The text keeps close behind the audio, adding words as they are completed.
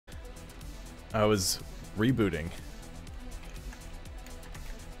I was rebooting.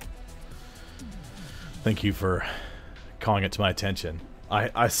 Thank you for calling it to my attention.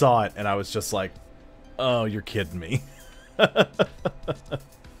 I saw it and I was just like, oh, you're kidding me.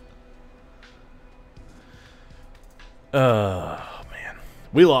 Oh, man.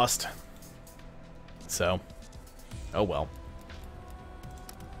 We lost. So, oh well.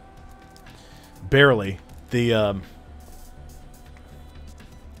 Barely. The,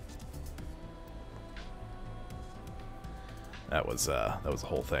 that was a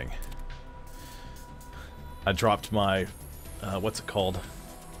whole thing. I dropped my, what's it called?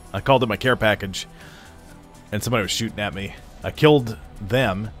 I called it my care package, and somebody was shooting at me. I killed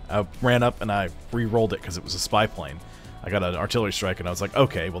them. I ran up and I re-rolled it because it was a spy plane. I got an artillery strike, and I was like,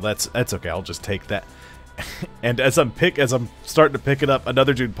 okay, well that's okay. I'll just take that. And as I'm starting to pick it up,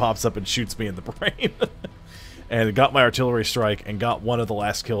 another dude pops up and shoots me in the brain. And got my artillery strike and got one of the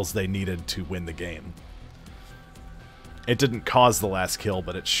last kills they needed to win the game. It didn't cause the last kill,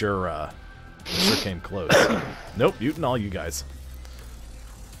 but it sure came close. Nope, muting all you guys.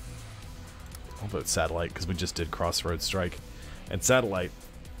 I'll vote Satellite because we just did Crossroads Strike. And Satellite,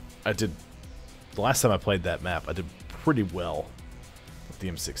 the last time I played that map, I did pretty well with the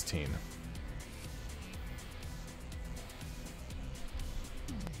M16.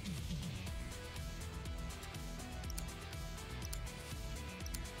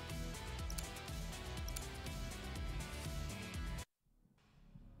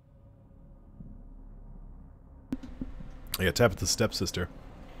 I got tap at the stepsister.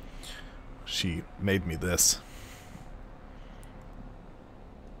 She made me this.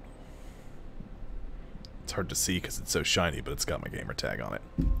 It's hard to see because it's so shiny, but it's got my gamer tag on it.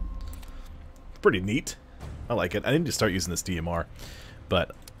 It's pretty neat. I like it. I need to start using this DMR,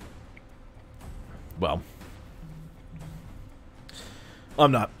 but, well,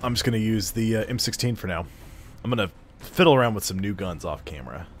 I'm not. I'm just going to use the M16 for now. I'm going to fiddle around with some new guns off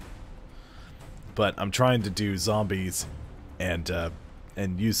camera. But I'm trying to do zombies and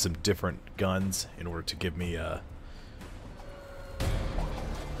use some different guns in order to give me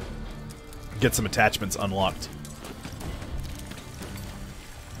get some attachments unlocked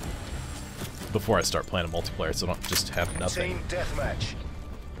before I start playing a multiplayer, so I don't just have nothing. Team deathmatch.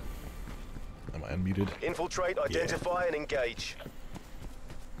 Am I unmuted? Infiltrate, identify, and engage.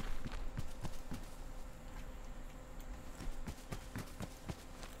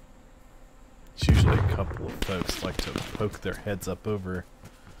 It's usually a couple of folks like to poke their heads up over.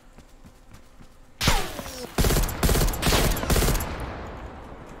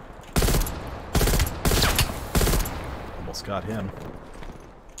 Almost got him.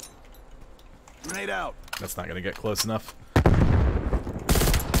 Grenade out. That's not going to get close enough. We're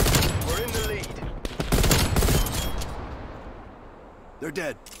in the lead. They're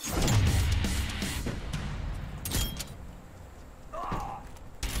dead.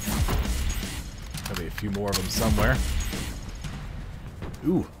 There'll be a few more of them somewhere.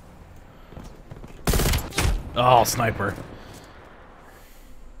 Ooh. Oh, sniper.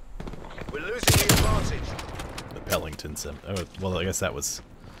 We're losing the advantage. The Pellington sim. Oh, well, I guess that was.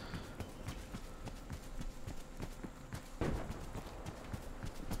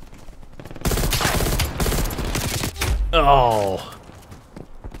 Oh.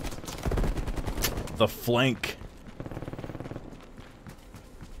 The flank.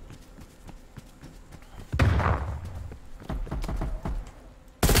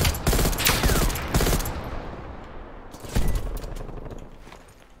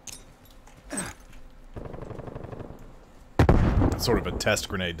 Sort of a test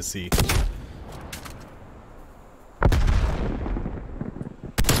grenade to see.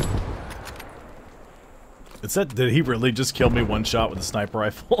 Did he really just kill me one shot with a sniper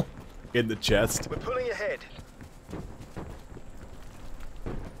rifle in the chest? We're pulling ahead.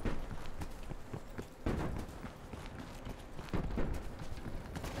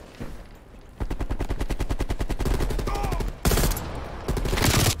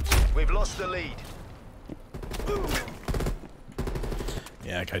 We've lost the lead.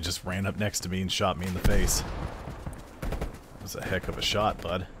 Yeah, that guy just ran up next to me and shot me in the face. That was a heck of a shot,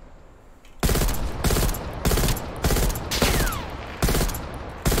 bud. Get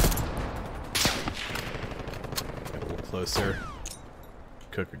a little closer.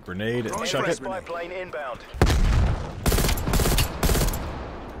 Cook a grenade and chuck it. Spy plane inbound.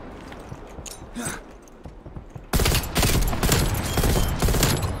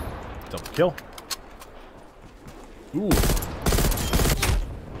 Double kill. Ooh.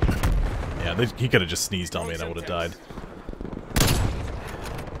 Yeah, he could have just sneezed on me and I would have died.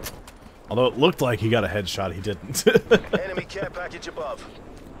 Although it looked like he got a headshot, he didn't. Enemy care package above.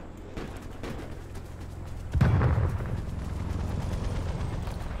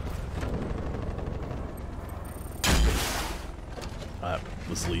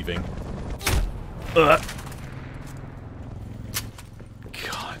 was leaving. Ugh.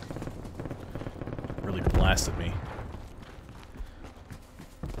 God. Really blasted me.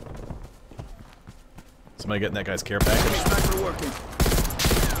 Somebody getting that guy's care package. Sniper working.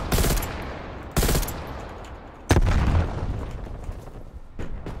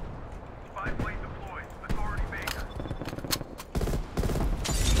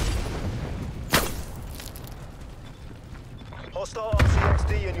 Hostile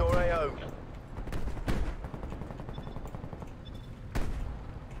RCXD in your AO.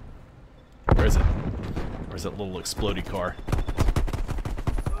 Where is it? Where's that little explodey car?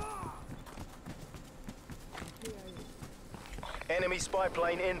 Enemy spy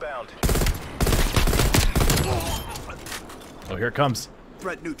plane inbound. Oh, here it comes.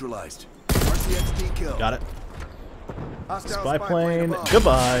 Threat neutralized. RCXD kill. Got it. Hostile Spy plane. above.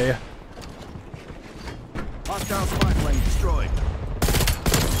 Goodbye. Hostile spy plane destroyed.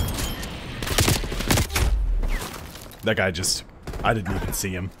 That guy just... I didn't even see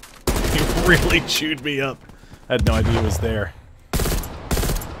him. He really chewed me up. I had no idea he was there.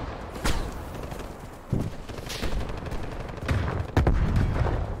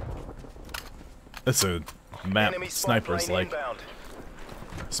 That's a map Enemy spy snipers plane like. inbound.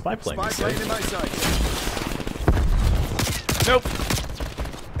 Spy plane, Spy you say? plane in my sights. Nope.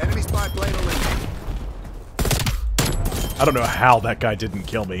 Enemy spy plane eliminated. I don't know how that guy didn't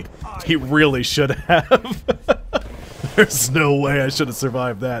kill me. He really should have. There's no way I should have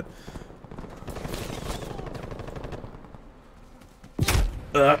survived that.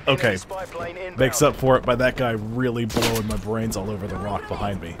 Okay. Enemy spy plane inbound. Makes up for it by that guy really blowing my brains all over the rock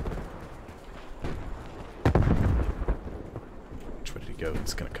behind me. Which way did he go?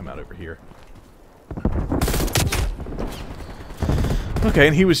 He's gonna come out over here. Okay,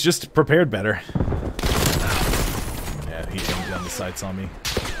 and he was just prepared better. Yeah, he aimed down the sights on me.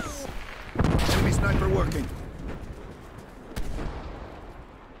 Enemy sniper working.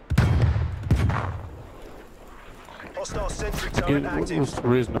 Hostile sentry turret active. What's the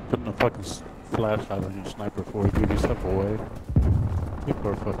reason of putting a fucking flashlight on your sniper for? You give yourself away. People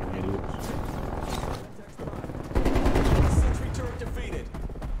are fucking idiots. Sentry turret defeated.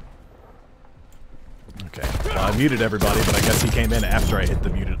 Okay. Well, I muted everybody, but I guess he came in after I hit the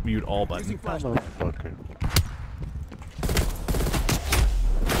mute all button. Motherfucker.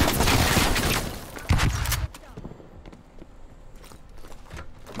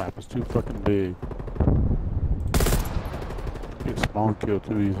 Map is too fucking big. Get spawn kill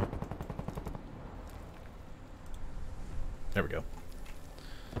too easy. There we go.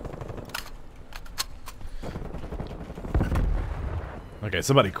 Okay,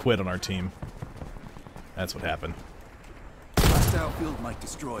 somebody quit on our team. That's what happened. Hostile field mic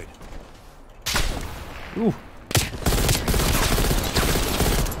destroyed. Ooh.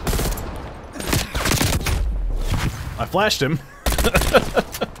 I flashed him.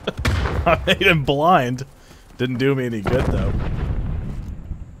 I made him blind. Didn't do me any good though.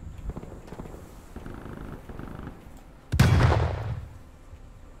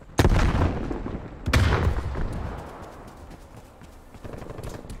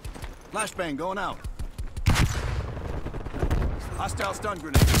 Flashbang going out. Hostile stun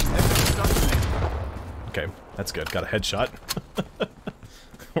grenade. Stun grenade. Okay, that's good. Got a headshot.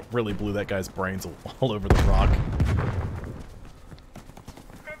 Really blew that guy's brains all over the rock.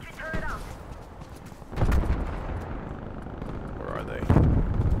 Where are they?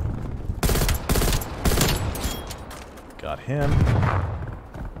 Got him.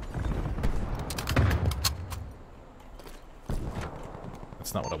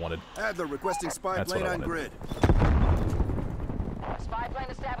 That's not what I wanted. Adler requesting spy That's plane what I on wanted. grid. Spy plane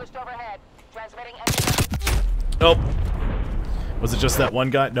established overhead. Transmitting Oh! Was it just that one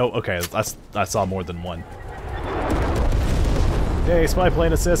guy? No, okay, I saw more than one. Yay, spy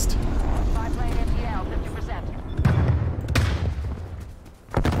plane assist. spy plane MTL 50%.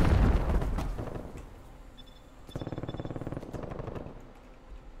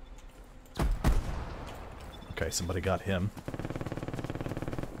 Okay, somebody got him.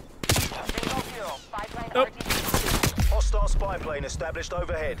 Single fuel. Spy plane Nope. RTB. Hostile spy plane established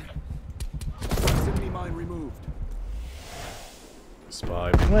overhead. Proximity mine removed.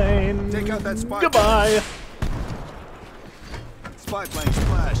 Spy plane. Take out that spy Goodbye. Spy plane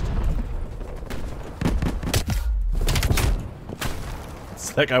splashed.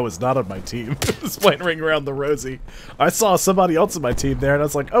 That guy was not on my team. He was playing Ring Around the Rosie. I saw somebody else on my team there, and I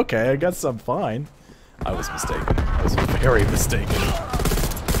was like, okay, I guess I'm fine. I was mistaken. I was very mistaken.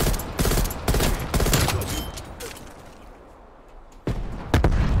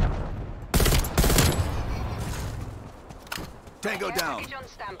 Tango Tango down. Package on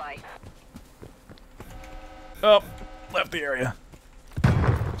standby. Oh, left the area.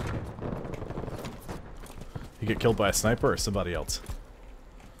 You get killed by a sniper or somebody else?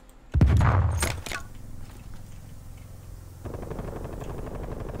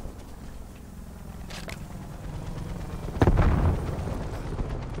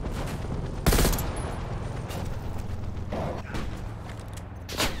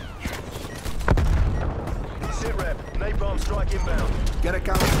 Sit rep. Napalm strike inbound. Get a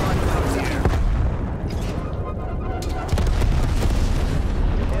counter strike out here.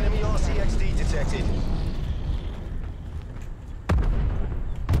 Enemy RCXD detected.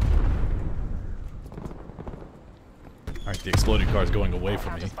 Alright, the exploding car is going away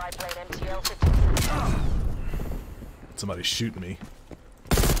from me. Counter spy plane MTL 15. Somebody's shooting me.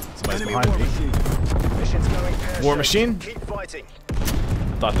 Somebody's Enemy behind war me. machine. Mission's going pear-shaped. War machine? Keep fighting. I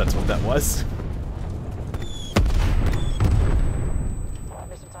thought that's what that was.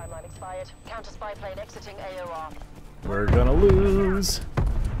 Mission timeline expired. Counter spy plane exiting AOR. We're gonna lose.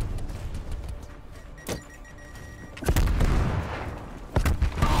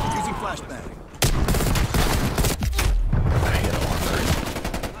 Using flashbang. I hit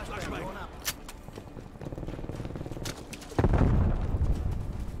armor.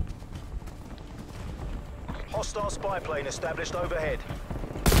 Hostile spy plane established overhead.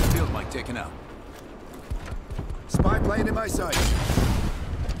 Field mic taken out. Spy plane in my sight.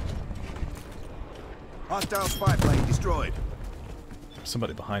 Hostile spy plane destroyed.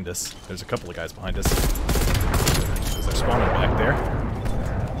 Somebody behind us. There's a couple of guys behind us. Because they're spawning back there.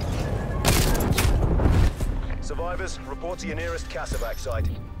 Survivors, report to your nearest Casevac site.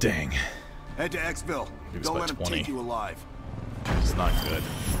 Dang. Head to Xville. He was Don't about let him 20. take you alive. It's not good.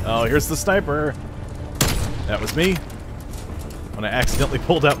 Oh, here's the sniper. That was me. When I accidentally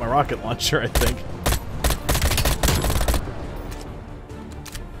pulled out my rocket launcher, I think.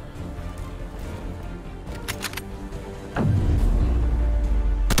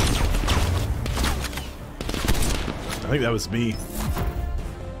 I think that was me.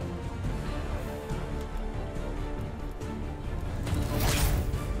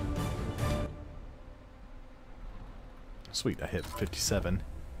 Sweet, I hit 57.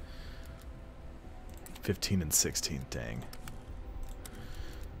 15 and 16, dang.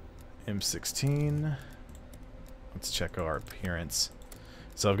 M16. Let's check our appearance.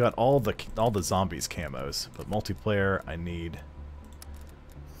 So I've got all the zombies camos, but multiplayer I need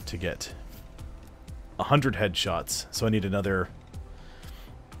to get 100 headshots. So I need another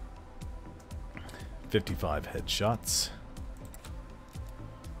 55 headshots.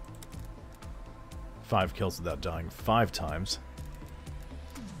 5 kills without dying 5 times.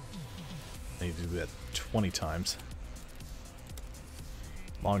 I need to do that 20 times.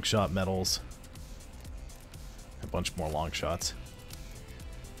 Long shot medals. A bunch more long shots.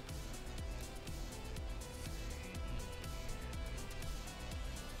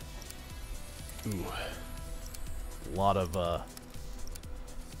 Ooh. A lot of,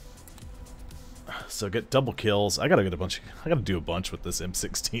 so get double kills. I gotta do a bunch with this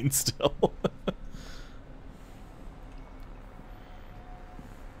M16 still.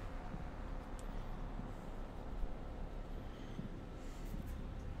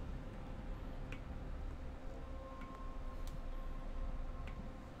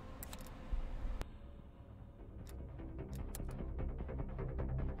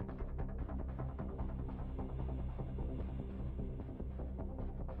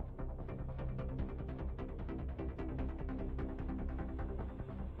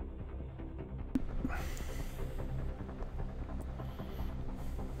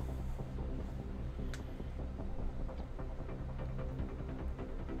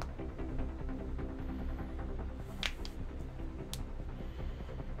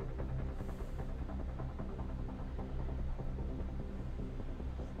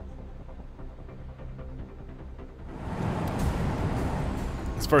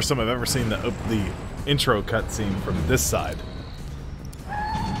 It's the first time I've ever seen the intro cutscene from this side.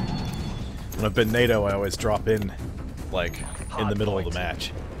 When I've been NATO, I always drop in, like, in the middle of the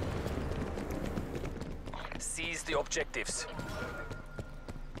match. Seize the objectives.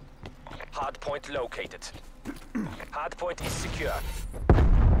 Hardpoint located. Hardpoint is secure.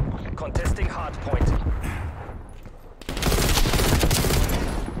 Contesting hardpoint.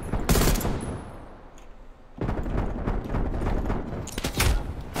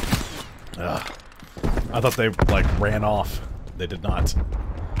 I thought they, like, ran off. They did not.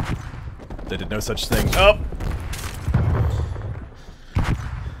 They did no such thing. Oh!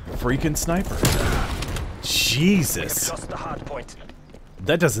 Freaking sniper. Jesus. Lost the hardpoint.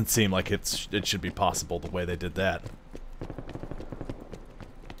 That doesn't seem like it should be possible the way they did that.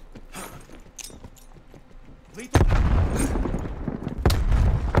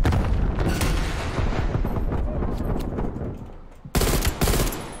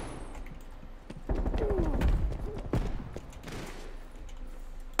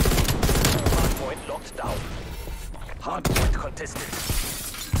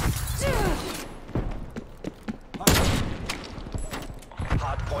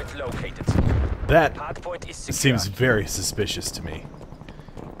 Hardpoint located. That Hardpoint is secure. seems very suspicious to me.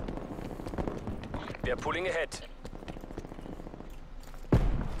 We are pulling ahead.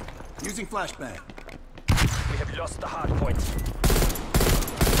 Using flashbang. We have lost the hardpoint.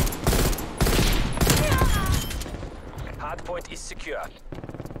 Hardpoint is secure.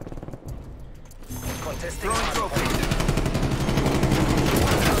 Contesting Throwing trophy. hardpoint.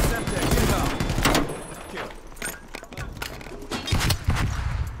 Septic, inbound. Kill.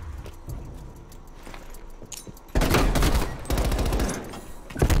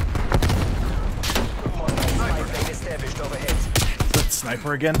 Spy plane established overhead. Is that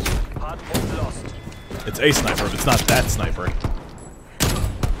sniper again? Hardpoint lost. It's a sniper, but it's not that sniper.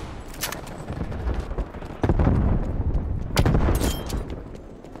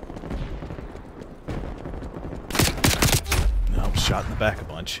 No, I'm shot in the back a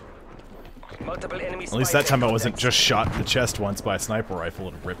bunch. Multiple enemy At least spy that time I plane wasn't contacts. just shot in the chest once by a sniper rifle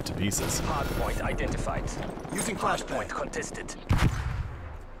and ripped to pieces. Hardpoint identified. Using Hardpoint flashbang. contested.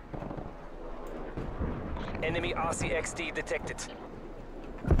 Enemy RCXD detected.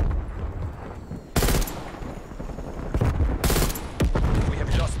 We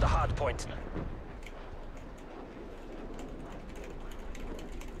have lost the hardpoint.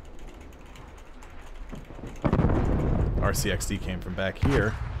 RCXD came from back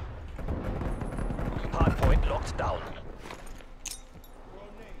here. Hardpoint locked down.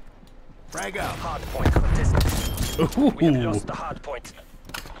 Frag out. Hardpoint contested. We have Ooh. lost the hardpoint.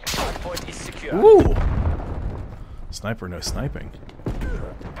 Hardpoint is secure. Ooh. Sniper, no sniping.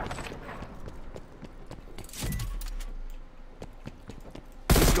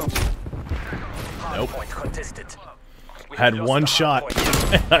 Let's go. Nope. Hardpoint contested. We have Had lost one the shot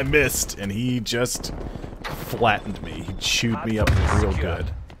hardpoint. and I missed, and he just flattened me. He chewed me up Hardpoint real secure.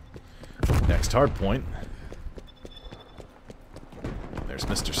 good. Next hard point. There's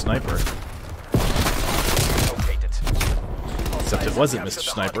Mr. Sniper. Located. Except it wasn't Mr.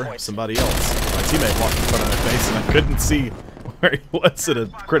 Sniper, somebody else. My teammate walked in front of my face and I couldn't see where he was at a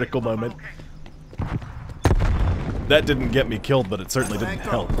critical moment. That didn't get me killed, but it certainly didn't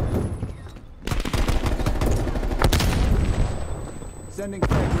help. Sending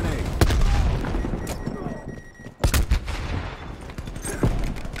frag grenade.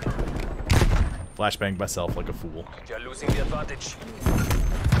 Flashbanged myself like a fool. You're losing the advantage.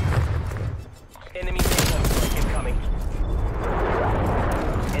 Enemy napalm strike incoming.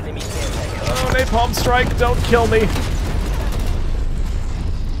 Enemy care package. Oh, napalm strike, don't kill me.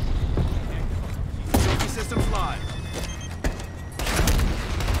 Trophy systems live.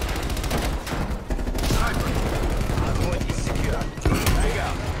 Sniper. Hardpoint is secure. Frag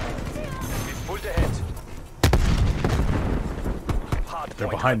out. We've pulled ahead. Hardpoint They're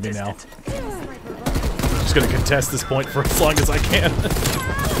behind me now. contested. I'm just gonna contest this point for as long as I can.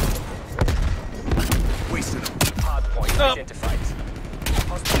 Wasted him. Hardpoint Oh. identified.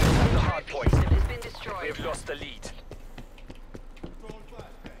 Hostiles have the hardpoint. We have lost the lead.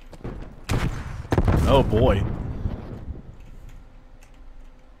 Oh boy.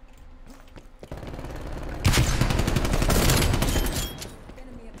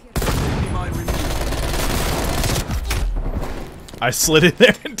 Enemy mine removed. I slid in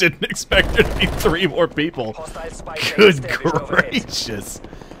there and didn't expect there to be 3 more people. Hostile spy plane Good established overhead. gracious.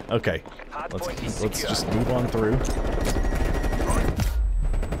 Okay, Hardpoint is let's secure. just move on through.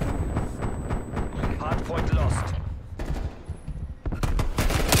 Hardpoint lost.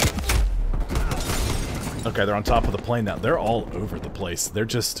 Okay, they're on top of the plane now. They're all over the place. They're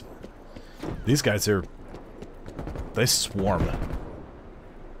just... These guys are... They swarm.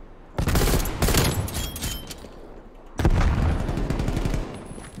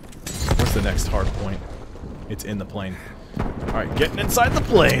 Where's the next hard point? It's in the plane. Alright, getting inside the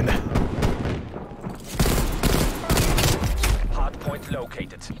plane. Hardpoint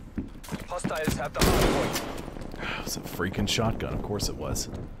located. Hostiles have the hardpoint. It was a freaking shotgun. Of course it was.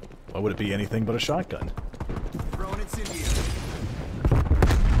 Why would it be anything but a shotgun? Throwing incendiary.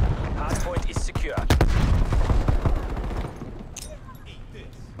 Hardpoint is secure.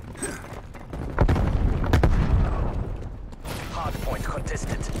 Hardpoint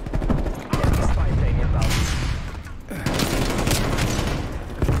contested. Enemy spy plane inbound.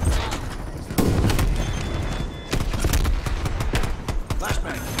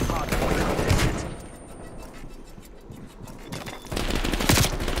 Flashbang. Hardpoint contested.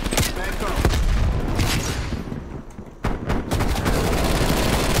 Bang thrown.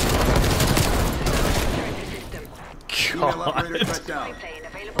 Female operator cut down. Plane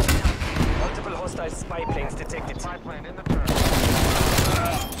available now. Multiple hostile spy planes detected. Spy plane in the turn.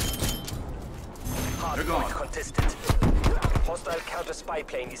 Hardpoint contested. Hostile counter spy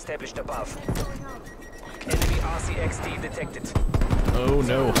plane established above. Enemy RCXD detected. Oh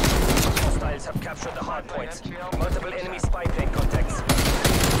no. Hostiles have captured the hardpoint. Multiple enemy spy plane contacts.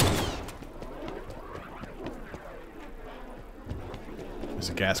 There's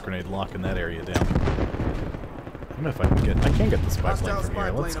a gas grenade locking that area down. I don't know if I can get. I can get the spy plane from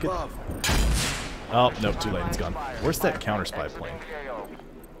here. Let's get. Oh no, too late. It's gone. Where's that counter spy plane?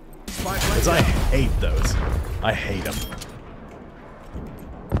 Because I hate those. I hate them.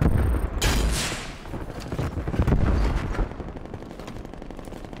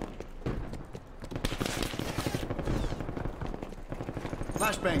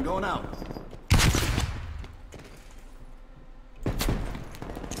 Flashbang going out.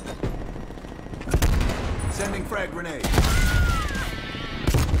 Sending frag grenade.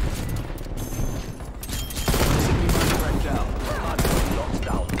 Frag down. Hardpoint locked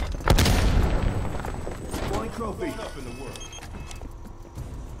down. Deploying trophy.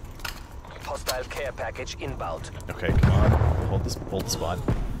 Hostile care package inbound. Okay, come on. Hold the spot. Okay,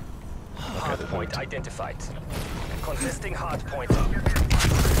 Hardpoint identified. Contesting hardpoint.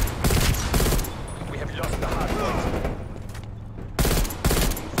 We have lost the hardpoint.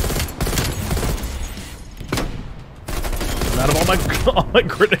 I'm out of all my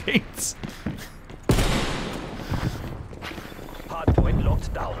grenades. Hardpoint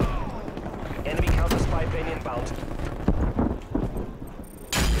locked down. Enemy counter spy plane inbound.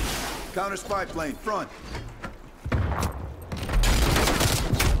 Counter spy plane, front.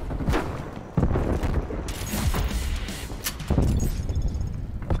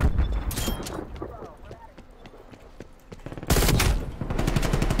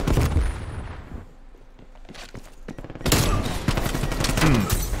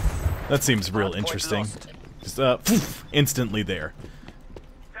 That seems real interesting. Just poof, instantly there.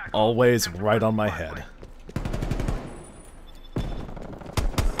 Always right on my head.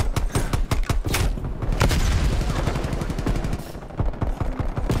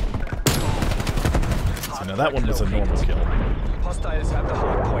 So now that one was a normal kill. Hostiles have the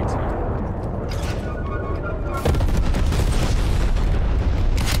hardpoint.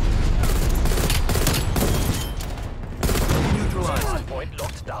 Neutralized. Hardpoint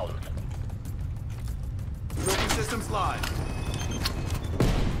locked down. Trophy systems live.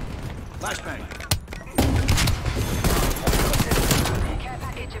 Flashbang. Care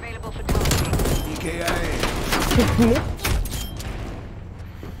package available for tasking. EKA.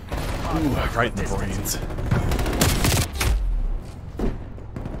 Ooh, right in the brains.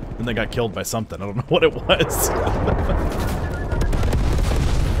 Then they got killed by something. I don't know what it was.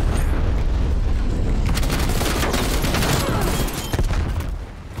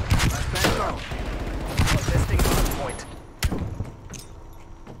 Flashbang go. Contesting hardpoint.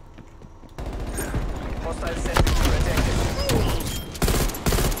 Hostile sentry detected.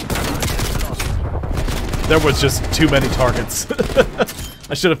 There was just too many targets.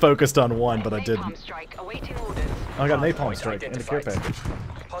 I should have focused on one, but I didn't. Napalm strike awaiting orders. Oh, I got napalm Hardpoint strike in the care identified. package.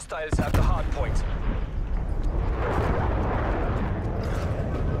 Hostiles have the hardpoint.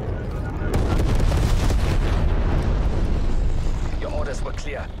 Your orders were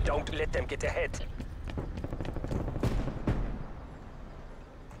clear. Don't let them get ahead.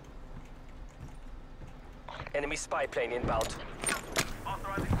 Enemy spy plane inbound.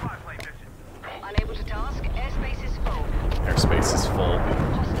 Unable to task. Airspace is full. Airspace is full.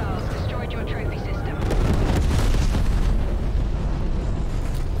 Hostiles destroyed your trophy system.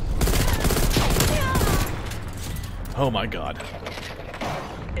 Oh my god.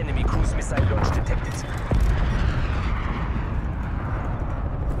 Enemy cruise missile launch detected.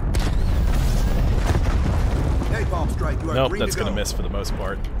 Napalm strike. You are Nope, green that's to go. gonna miss for the most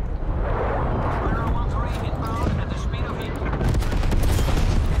part.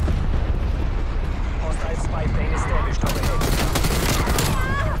 Hostile spy plane established overhead.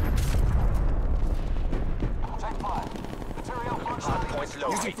 Hardpoint Using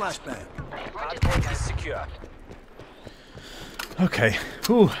located. flashbang. Hardpoint is secure. Okay.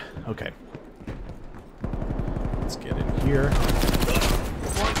 Whew. Okay. Let's get in here.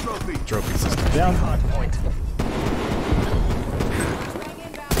 Deploying trophy. Trophy system down. Hardpoint.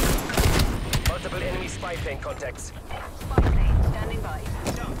 Multiple enemy spy plane contacts. Spy plane standing by.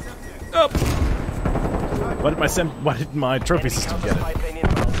 Up. Why did my trophy system get Spy it? plane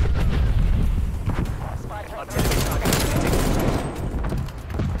inbound. Artillery target detected.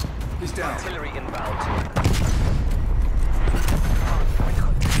 He's down. Artillery inbound.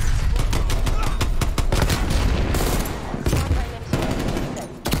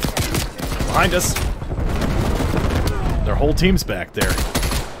 Behind us. Their whole team's back there.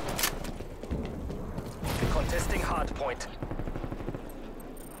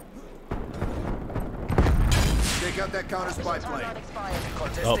 out that counter spy Mission plane. timeline expired. Oh,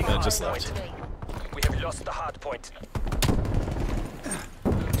 Contesting that just hard left. point. We have lost the hard point.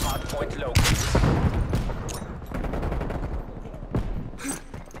 Hard point located.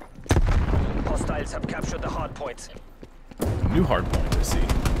 Hostiles have captured the hard point. New hard point, I see.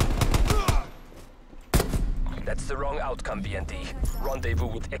 That's the wrong outcome, BND. Rendezvous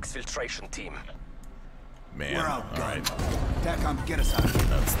with exfiltration team. Man, We're out, alright. TACOM, get us out of here.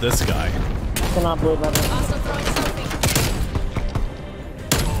 That's this guy. Cannot believe that. Also throwing something.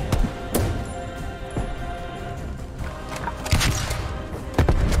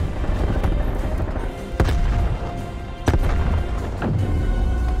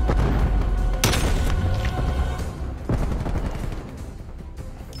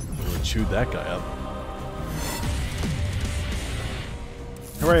 Really chewed that guy up.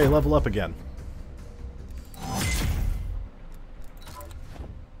 Hooray, level up again.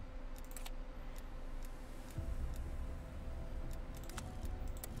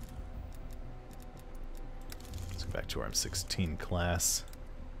 Let's go back to our M16 class.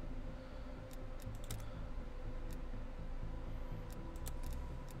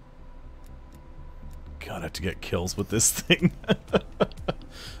 God, I have to get kills with this thing.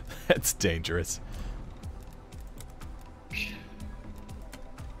 That's dangerous.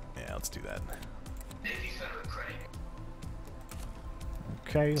 Yeah, let's do that.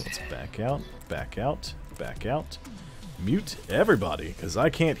 Okay, let's back out, back out, back out. Mute everybody, because I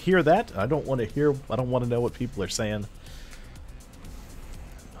can't hear that. I don't want to hear, I don't want to know what people are saying.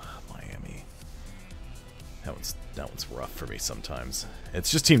 Miami. That one's rough for me sometimes.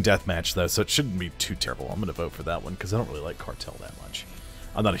 It's just team deathmatch though, so it shouldn't be too terrible. I'm gonna vote for that one because I don't really like Cartel that much.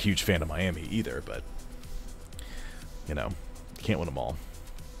 I'm not a huge fan of Miami either, but you know, you can't win them all.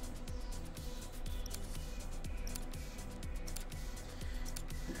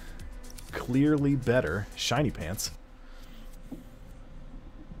 Clearly better. Shiny pants.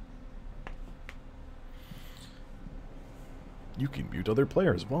 You can mute other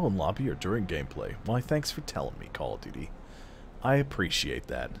players while in lobby or during gameplay. Why, thanks for telling me, Call of Duty. I appreciate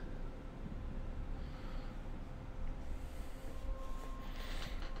that.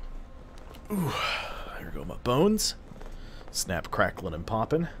 Ooh, here go my bones. Snap, crackling, and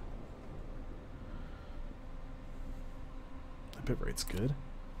popping. That bit rate's good.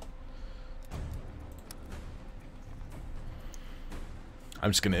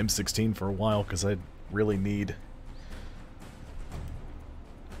 I'm just going to M16 for a while because I really need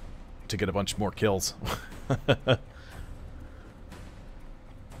to get a bunch more kills. Want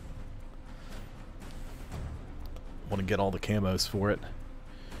to get all the camos for it.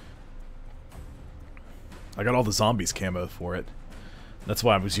 I got all the zombies camo for it. That's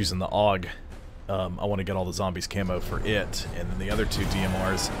why I was using the AUG. I want to get all the zombies camo for it, and then the other two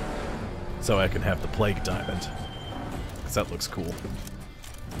DMRs so I can have the Plague Diamond. Because that looks cool.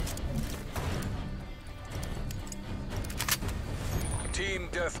 Team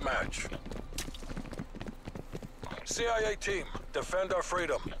deathmatch. CIA team, defend our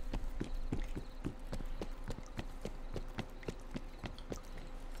freedom.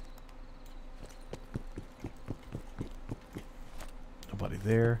 Nobody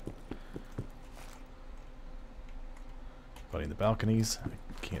there. Nobody in the balconies. I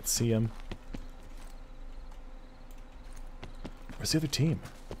can't see him. Where's the other team?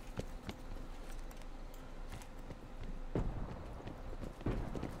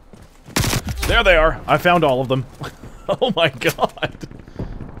 There they are! I found all of them. Oh my god!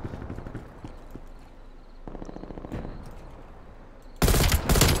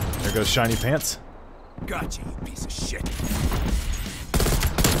 There goes Shiny Pants. Gotcha, you piece of shit.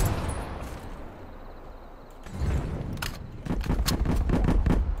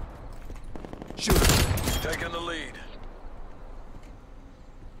 Shoot him. Taking the lead.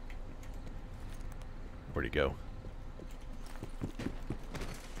 Where'd he go?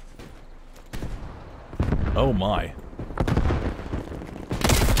 Oh my.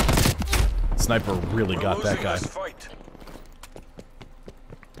 Sniper really got We're that losing guy. this fight.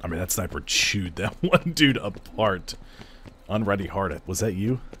 I mean, that sniper chewed that one dude apart. Unready hard. Was that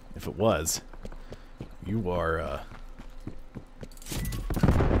you? If it was, you are,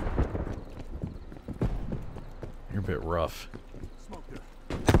 you're a bit rough.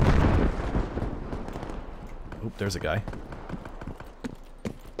 Oop, there's a guy.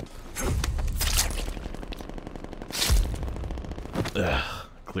 Ugh,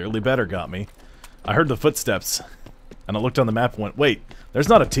 clearly better got me. I heard the footsteps, and I looked on the map and went, wait, there's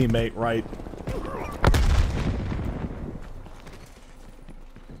not a teammate, right?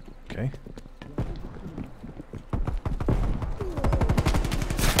 Okay.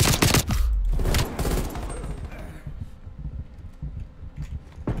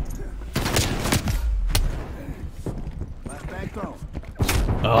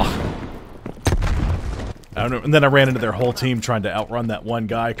 Ugh. I don't know. And then I ran into their whole team trying to outrun that one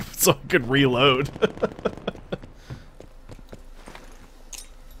guy so I could reload.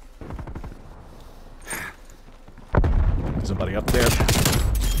 Somebody up there.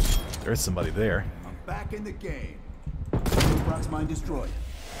 There's somebody there. I'm back in the game. Brock's mine destroyed.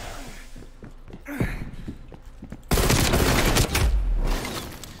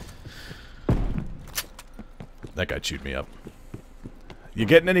 That guy chewed me up. You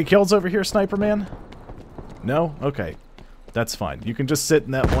getting any kills over here, Sniper Man? No? Okay. That's fine. You can just sit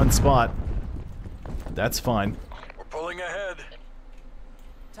in that one spot. That's fine. We're pulling ahead.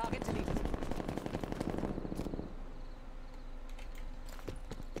 Target deleted.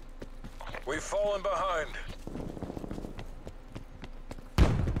 We've fallen behind.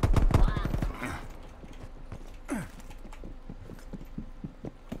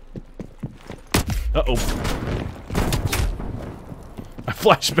 Uh-oh. I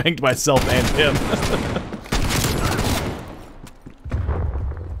flashbanged myself and him.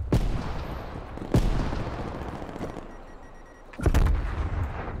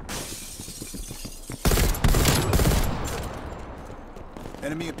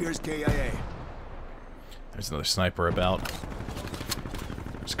 Enemy appears KIA. There's another sniper about.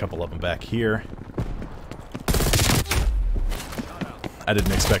 There's a couple of them back here. I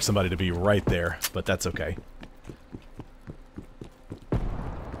didn't expect somebody to be right there, but that's okay.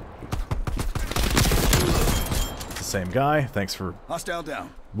 It's the same guy. Thanks for Hostile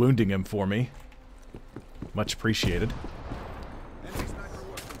down. wounding him for me. Much appreciated. Enemy sniper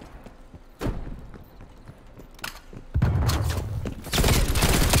working.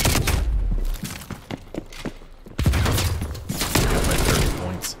 Got my 30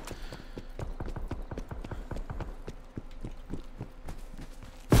 points.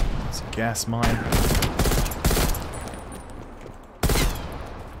 It's a gas mine.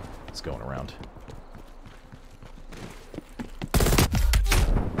 It's going around.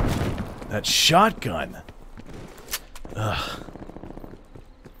 That shotgun! Ugh.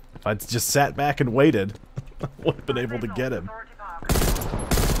 If I'd just sat back and waited, I would have been able to get him.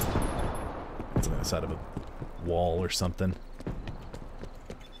 It's on the other side of a wall or something.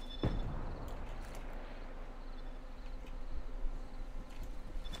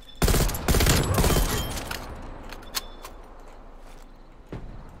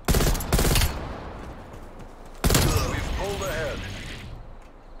 We've pulled ahead.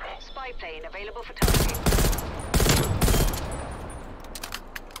 Spy plane available for targeting.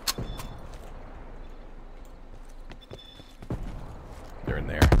 They're in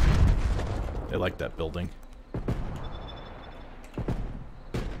there. They like that building.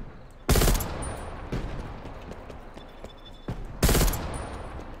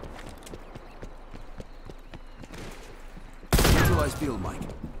 Neutralize field mic.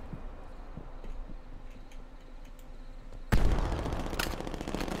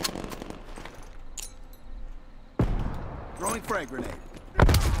 Throwing frag grenade.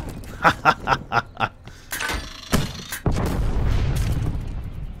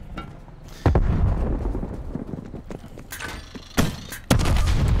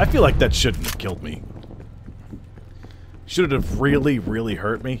 I feel like that shouldn't have killed me. Should it have really, really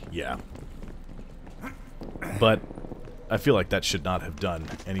hurt me? Yeah. But I feel like that should not have done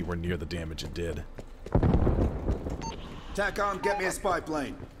anywhere near the damage it did. TACOM, get me a spy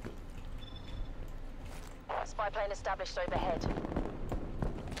plane. Spy plane established overhead.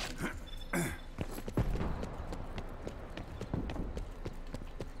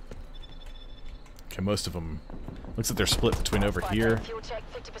 Okay, most of them... Looks like they're split between over Spy here. plane fuel check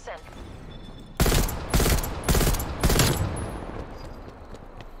 50%.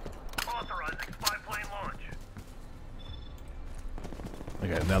 Authorizing spy plane launch.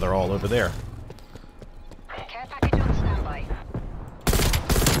 Okay, now they're all over there. Care package on standby.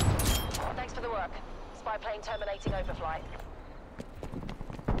 Thanks for the work. Spy plane terminating overflight.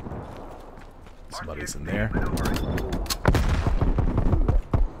 Somebody's in there.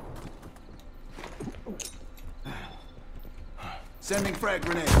 Sending frag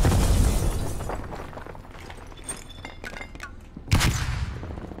grenade.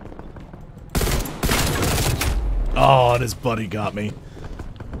 Oh, and his buddy got me.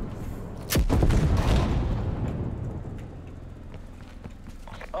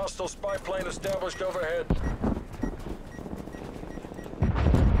 Hostile spy plane established overhead.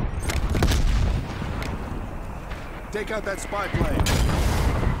 Take out that spy plane.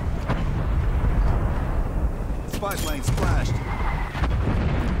 Spy plane splashed.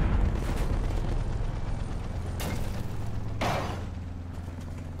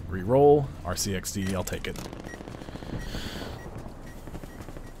 Reroll. RCXD, I'll take it.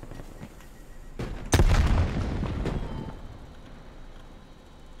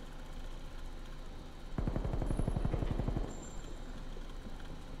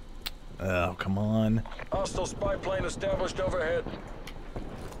 Hostile spy plane established overhead.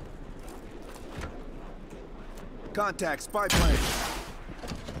 Contact spy plane.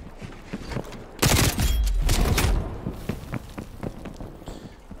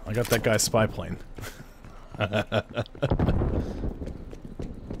 I got that guy's spy plane. Let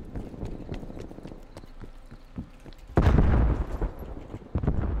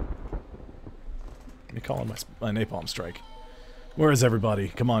me call on my napalm strike. Where is everybody?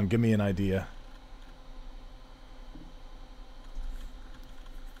 Come on, give me an idea.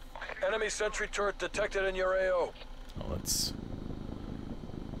 Enemy sentry turret detected in your AO. Oh, let's...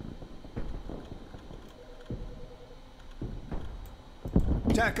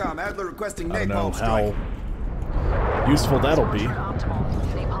 TACOM, Adler requesting I don't know napalm strike. how useful that'll be.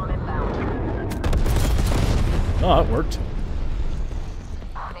 Optimal. Napalm inbound. Oh, it worked.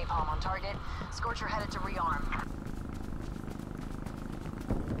 Napalm on target. Scorcher headed to rearm.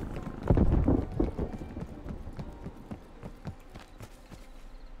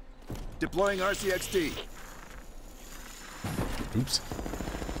 Deploying RCXD. Oops.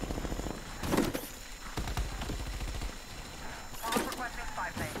 Requesting spy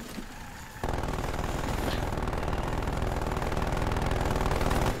plane.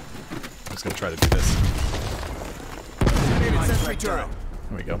 I'm just gonna try to do this. Activated sentry turret.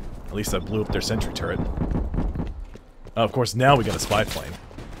 There we go. At least I blew up their sentry turret. Oh, of course, now we got a spy plane.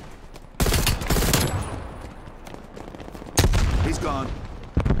 He's gone.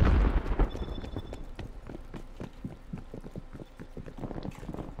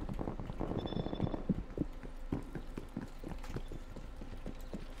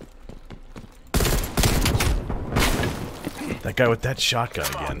 That guy with that shotgun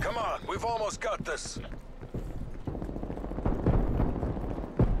Come on, again. come on. We've almost got this.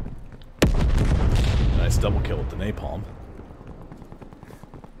 Nice double kill with the napalm.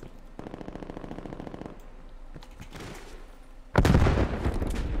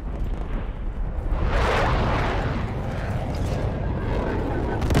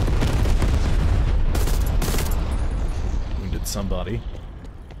 Wounded somebody.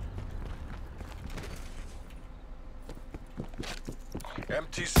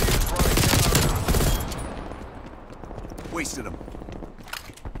 MTC is running down. Wasted him.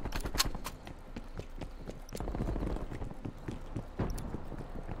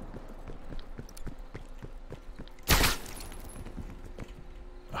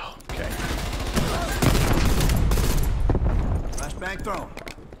 Oh, okay. Flashbang thrown.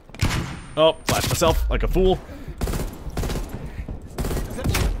 Oh, flashed myself like a fool.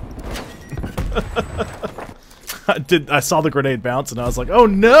 I saw the grenade bounce and I was like, oh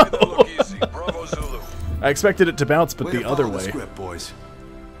no! Look easy. Bravo Zulu. I expected it to bounce, but Way the to other follow way. script, boys.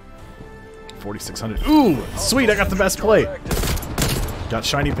 4,600. Ooh, sweet! I got the best play. Active. Got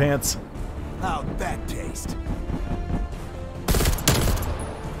shiny pants. How'd that taste?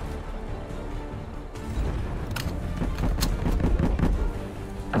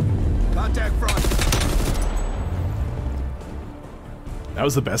 Contact front. That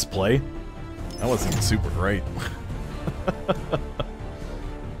was the best play. That wasn't even super great.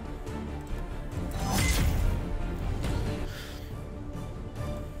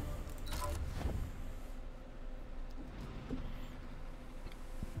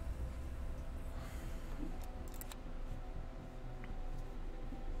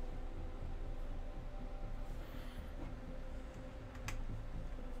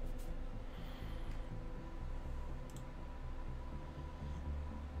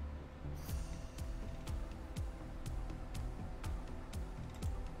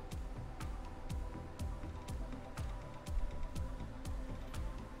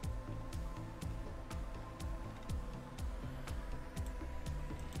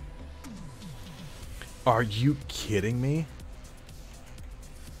 Are you kidding me?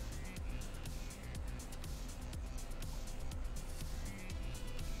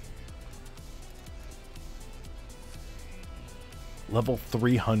 Level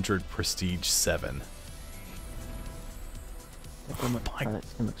 300 Prestige 7. Oh my god, that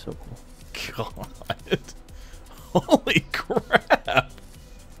skin looks so cool. God. Holy crap.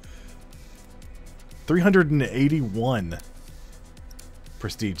 381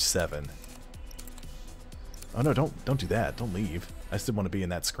 Prestige 7. Oh no, don't do that. Don't leave. I just didn't want to be in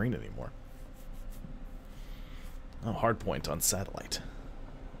that screen anymore. Oh, hard point on satellite.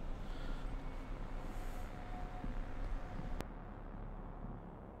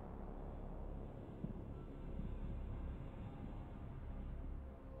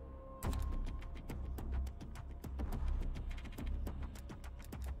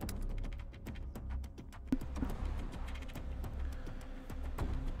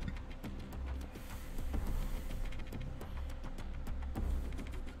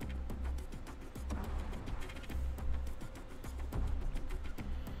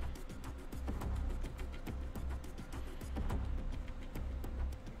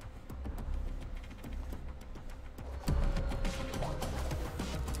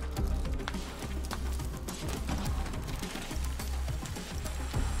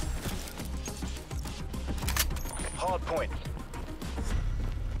 Hard point.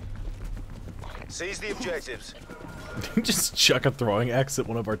 Seize the objectives. Just chuck a throwing axe at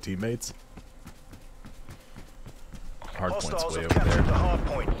one of our teammates. Hard point's Hostiles way have over captured there. the hard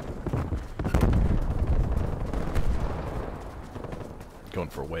point. Going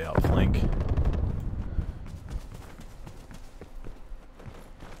for a way out flank.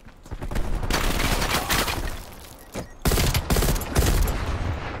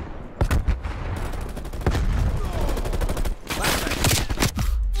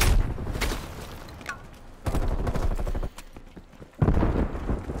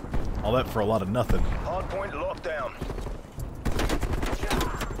 All that for a lot of nothing. Hard point locked down.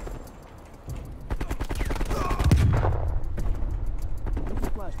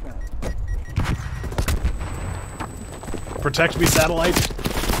 Protect me, satellite!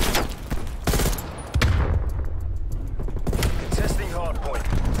 Contesting hard point.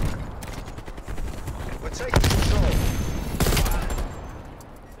 We're taking control.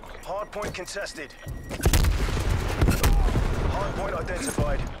 Hard point contested. Hard point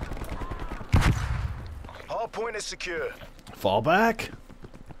identified. Hard point is secure. Fall back!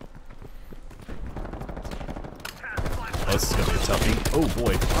 Oh, this is gonna be a toughie. Oh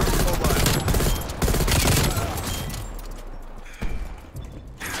boy.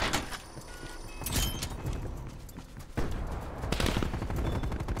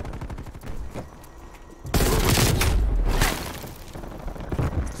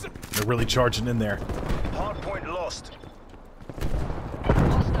 They're really charging in there. Hard point lost.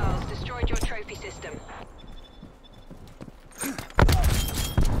 Hostiles destroyed your trophy system.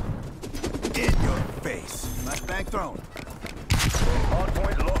 In your face. Flashbang thrown. Hard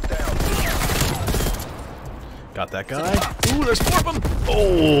point locked down. Got that guy. Ooh, there's 4 of them!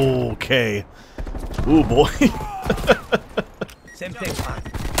 Okay. Ooh, boy. Same thing.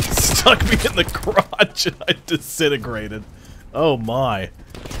 Stuck me in the crotch and I disintegrated. Oh my.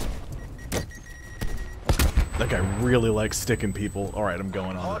 That guy really likes sticking people. Alright, I'm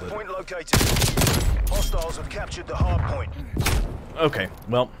going on Hard with it. point located. Hostiles have captured the hard point. Okay,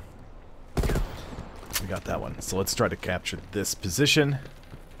 well. We got that one. So let's try to capture this position.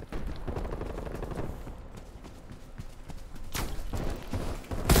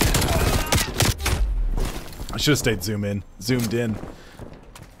 I should have stayed zoomed in.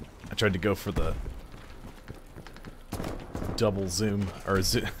 I tried to go for the double zoom, or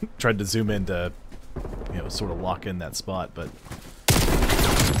tried to zoom in to, you know, sort of lock in that spot, but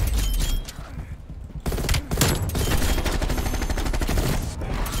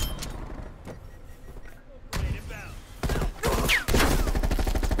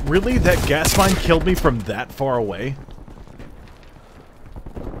really? That gas mine killed me from that far away?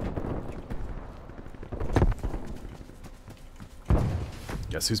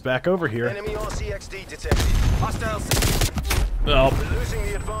 Guess who's back over here? Enemy RCXD detected. Hostiles. Oh, We're losing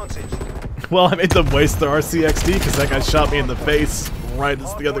the advantage. well, I made them waste their RCXD because that guy shot me in the face right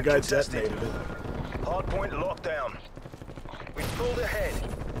as the other guy Contested. detonated it. Hard point locked down. We pulled ahead.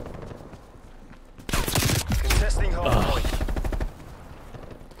 Contesting hard point.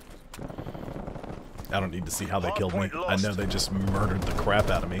 I don't need to see how they Hard killed me. point I lost. know they just murdered the crap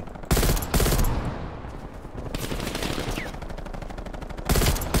out of me.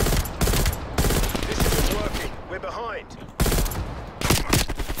 This isn't working. We're behind.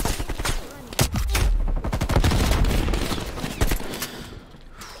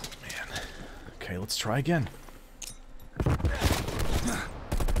 Man. Okay, let's try again.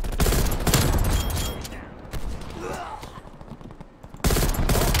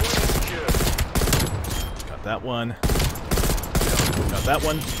 Secure. Got that one. Got that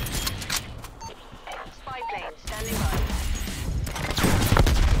one. Spy plane standing by.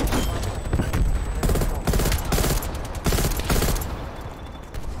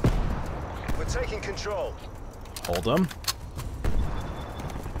 We're taking control. Hold them.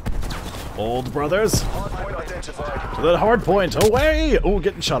 Hold, brothers. Hard point identified. To that hard point. Away! Oh,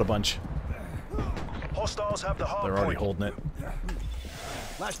 getting shot a bunch. Hostiles have the hard They're already point. holding it.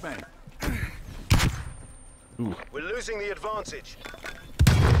 Flashbang. Ooh. We're losing the advantage.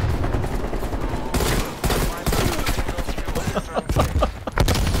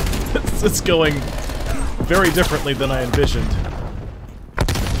 This is going very differently than I envisioned.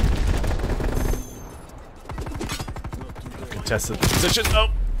 Contested the position.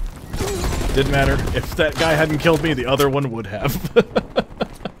 Oh! Didn't matter. If that guy hadn't killed me, the other one would have.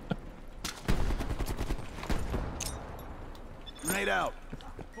 Grenade out.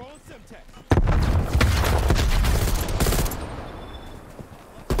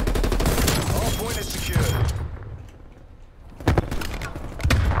 Hard point is secured.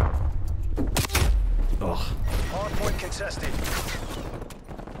 Ugh. Hard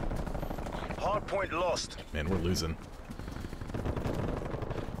losing.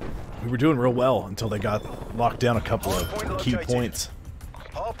 We were doing real well until they got locked down a couple of key points.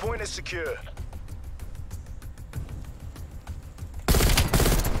 Hard point is secure.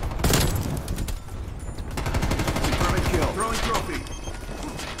 Confirming kill. Throwing trophy.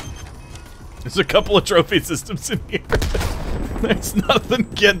 There's a couple of trophy systems in here. There's nothing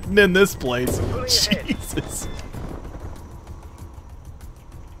getting in this place. Jesus.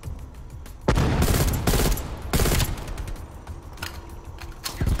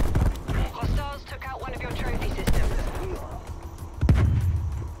 Hostiles took out one of your trophy systems.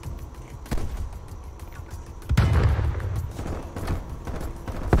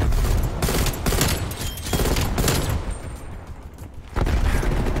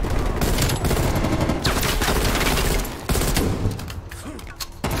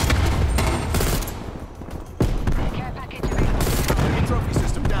 Care package available. Enemy trophy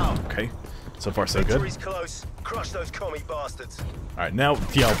system down. Okay. So far, so good. Victory's close. Crush those commie bastards. Alright, now,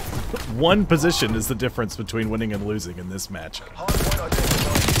 yeah, one position is the difference between winning and losing in this match. Hard point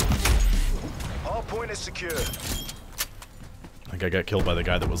identified. Hard point is secure. I think I got killed by the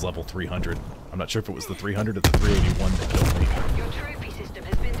guy that was level 300. I'm not sure if it was the 300 or the 381 that killed me. Your trophy system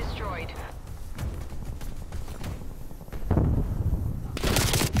has been destroyed.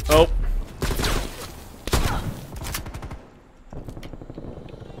 Oh!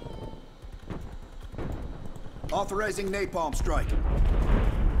 Authorizing napalm strike.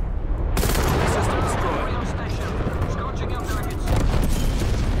 System destroyed. Scorching out targets.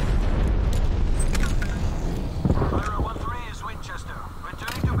 Pyro 1-3 is Winchester.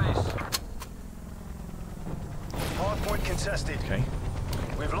 Returning to base. Hard point contested. Okay.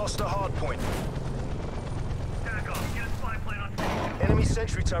 We've lost the hard point. Enemy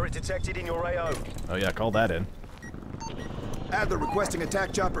sentry turret detected in your AO. Oh yeah, call that in. Adler requesting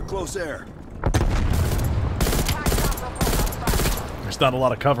attack chopper close air. There's not a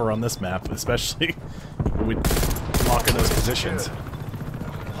lot of cover on this map, especially when we lock in those positions.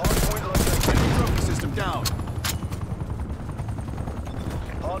 Hard point located. Enemy trophy system down.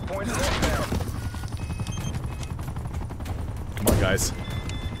 Hard point locked down. Come on, guys.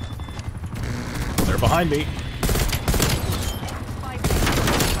 They're behind me.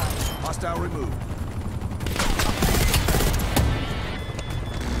 Hostile removed.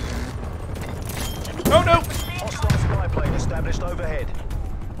 Oh no! Hostile spy plane established overhead.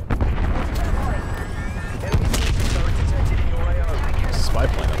 Enemy sentry turret detected in your AO. Spy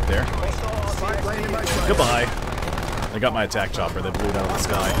plane up there. Hostile Spy plane in my RCXD. sight. Goodbye. They got my attack chopper. They blew it out of the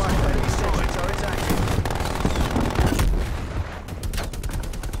sky. Enemy sentry turret active.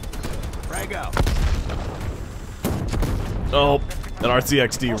 Frag out. Oh, that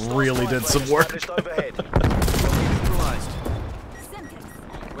RCXD Hostile really spy did plane some work. established overhead. Neutralized.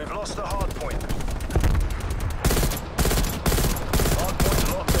 We've lost the hard point. Hard point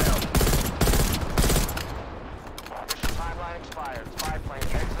locked down. Timeline expired. Spy plane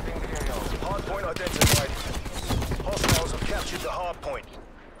exiting the AO. Hard point identified. Hostiles have captured the hard point.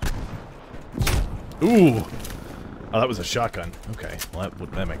 Ooh. Oh, that was a shotgun. Okay, well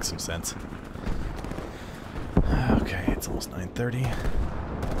that makes some sense. Okay, it's almost 9:30.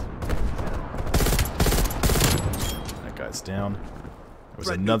 That guy's down. There was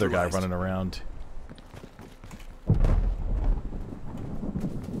Threat another guy neutralized. running around.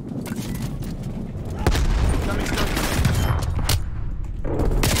 Coming strike.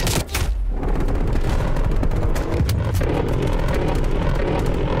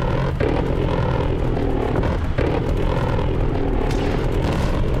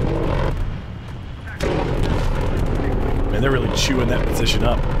 Man, they're really chewing that position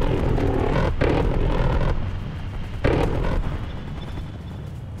up.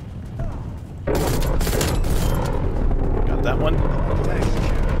 Got that one. Tank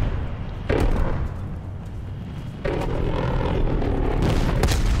secure.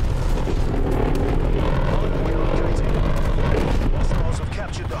 Hard point located. Hostiles have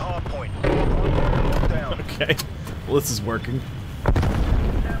captured the hard point. Hard point locked down. Okay. Well, this is working.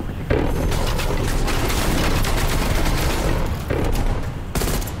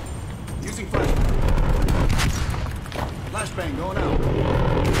 Using flashbang. Flashbang going out.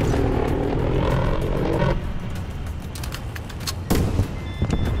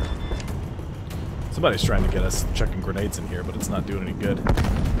 Somebody's trying to get us chucking grenades in here, but it's not doing any good.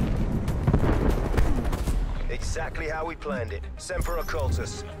 Exactly how we planned it. Semper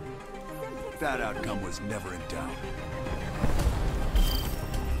Occultus. That outcome was never in doubt.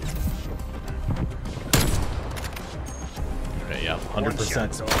 Okay, yeah,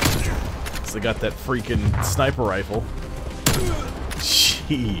 100%. So they got that freaking sniper rifle.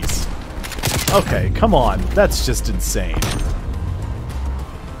 Jeez. Okay, come on. That's just insane.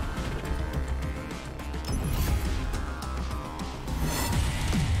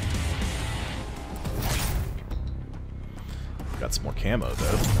 Got some more camo,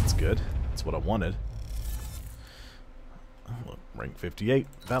 though. That's good. That's what I wanted. Oh, look, rank 58.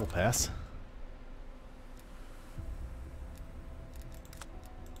 Battle Pass.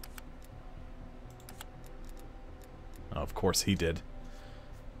 Oh, of course he did.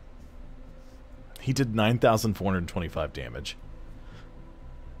 He did 9,425 damage.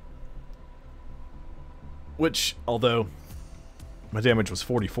 Which, although my damage was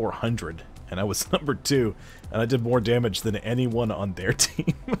 4,400, and I was number 2, and I did more damage than anyone on their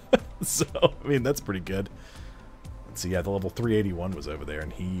team. So, I mean, that's pretty good. Let's see, yeah, the level 381 was over there,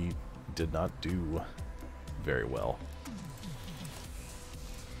 and he did not do very well.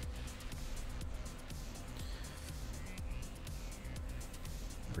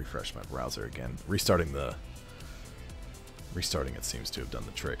 Refresh my browser again. Restarting it seems to have done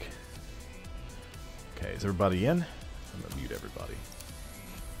the trick. Okay, is everybody in? I'm gonna mute everybody.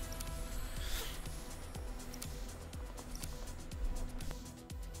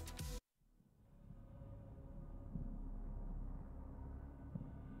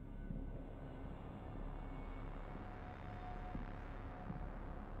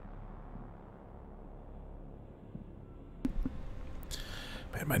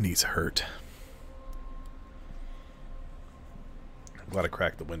 Man, my knees hurt. I'm glad I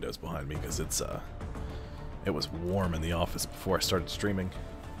cracked the windows behind me because it was warm in the office before I started streaming.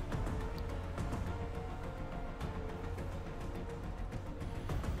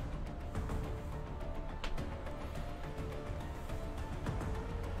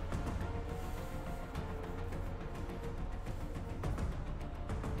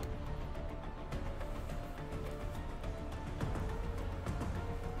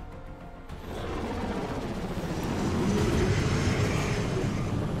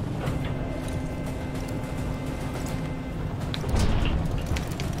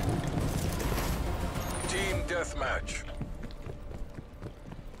 Deathmatch.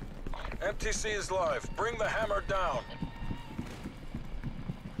 MTC is live. Bring the hammer down.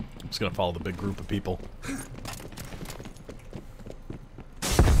 I'm just gonna follow the big group of people.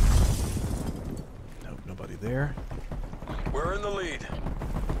 Nope, nobody there. We're in the lead.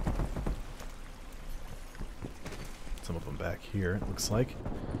 Some of them back here, it looks like.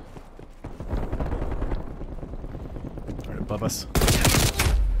 Right above us.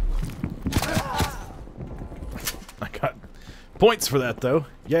 I got points for that, though.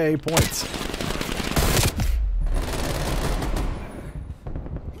 Yay, points.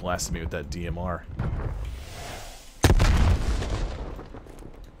 Blasted me with that DMR.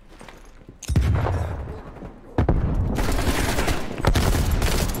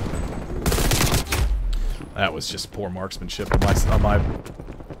 That was just poor marksmanship on my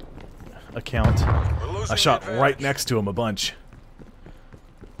account. I shot right next to him a bunch.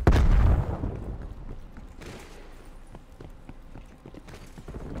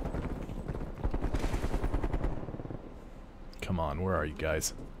 Come on, where are you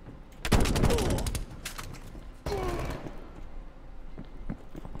guys?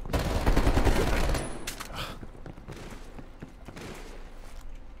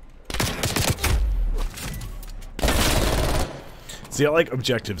 See, I like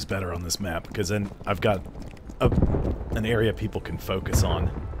objectives better on this map, because then I've got an area people can focus on.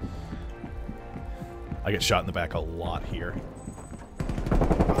 I get shot in the back a lot here.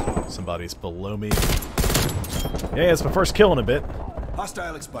 Somebody's below me. Yeah, it's my first kill in a bit.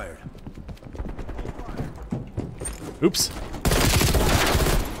 Hostile expired. Oops.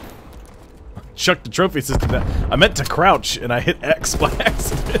 Chucked the trophy system down. I meant to crouch, and I hit X by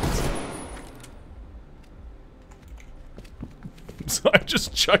accident. So I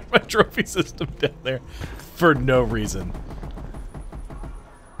just chucked my trophy system down there for no reason.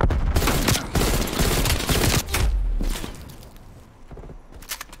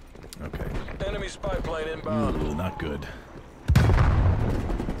 Okay. Enemy spy plane inbound. Ooh, not good.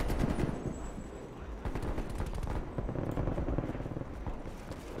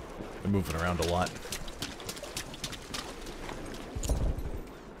 They're moving around a lot.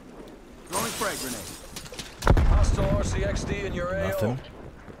 Throwing frag grenade. Hostile RCXD in your AO. Nothing.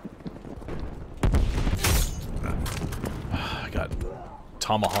 I got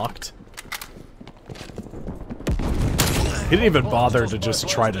tomahawked. He didn't even bother to just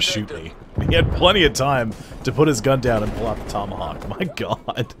try to shoot me. He had plenty of time to put his gun down and pull out the tomahawk. My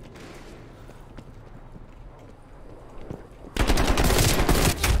god.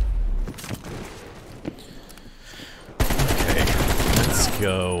 Okay, let's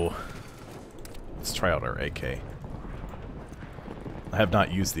go. try out our AK. I have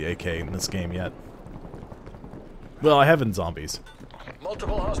not used the AK in this game yet. Well, I have in Zombies.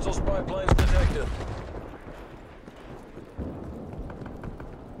 Multiple hostile spy planes detected.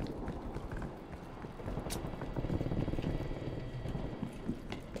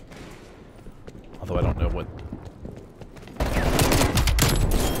 Although I don't know what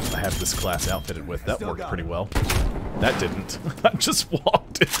I have this class outfitted with. That worked pretty well. That didn't. I just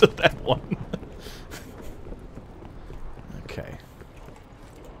walked into that one. Okay.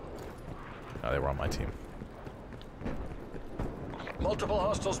 Oh, they were on my team. Multiple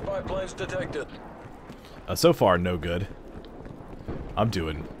hostile spy planes detected. So far, no good. I'm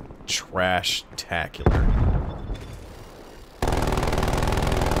doing trash-tacular.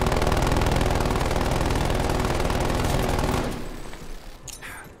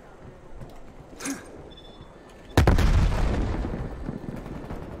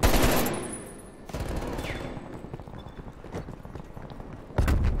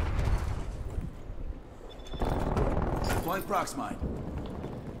 Deploying Proxmine.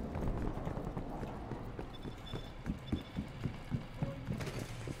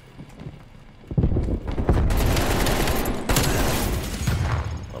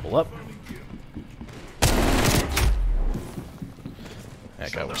 Level up.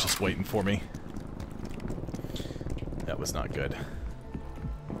 That guy was just waiting for me. That was not good.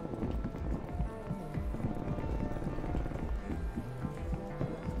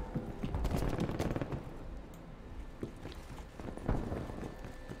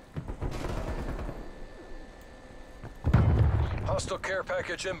 Hostile care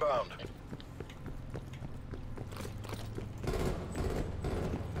package inbound.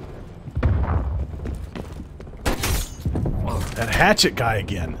 That hatchet guy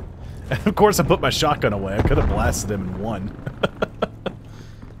again. And of course I put my shotgun away. I could have blasted him and won.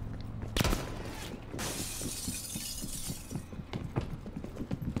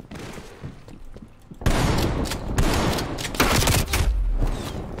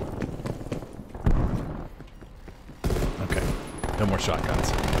 Okay. No more shotguns.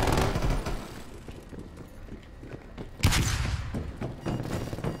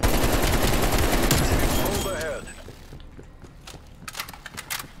 Hold ahead.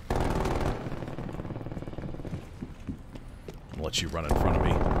 I'll let you run in front of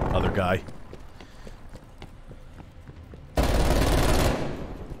me, other guy.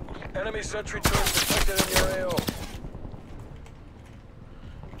 Enemy sentry turret detected in your AO.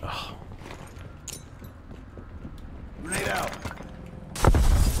 Oh. Grenade out.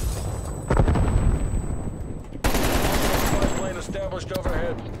 Spy plane established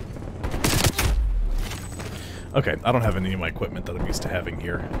overhead. Okay, I don't have any of my equipment that I'm used to having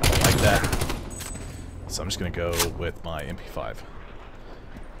here. I don't like that. So I'm just going to go with my MP5.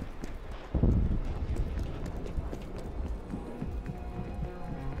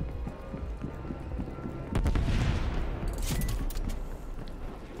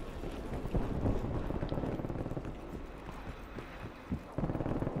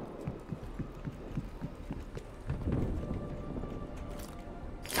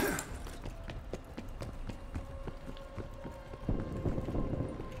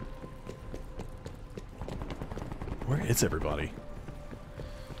 Where is everybody?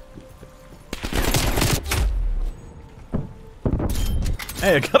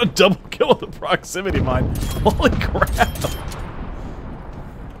 Hey, I got a double kill with the proximity mine. Holy crap!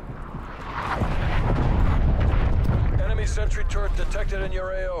 Enemy sentry turret detected in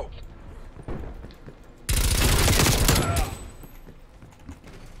your AO.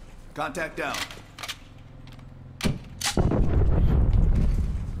 Contact down.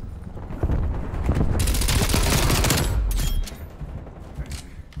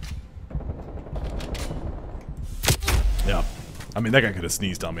 Yeah. I mean, that guy could have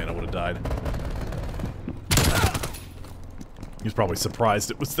sneezed on me and I would have died. He was probably surprised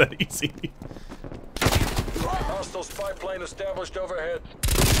it was that easy. Hostile spy plane established overhead.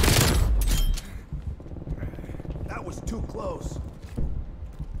 That was too close.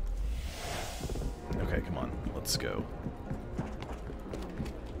 Okay, come on. Let's go.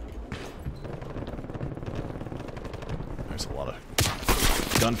 There's a lot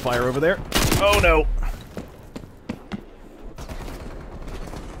of gunfire over there. Oh, no!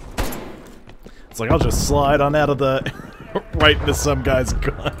 It's like, I'll just slide on out of the... right into some guy's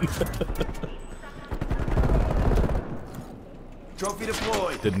gun. Trophy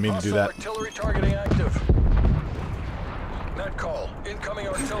deployed. Didn't mean to do Hostile that. artillery targeting active. Net call. Incoming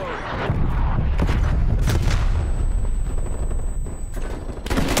artillery.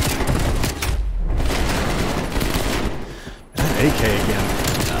 AK again.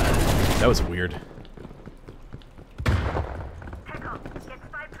 That was weird.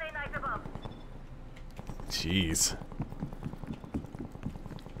 Jeez.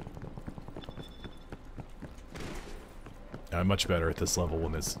 I'm much better at this level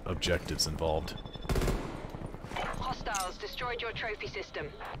when there's objectives involved. Hostiles destroyed your trophy system.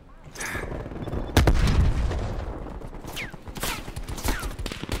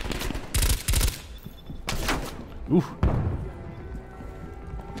 Ooh.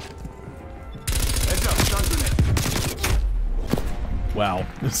 Heads up, stun grenade. Wow.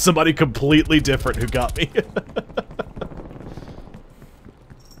 Somebody completely different who got me.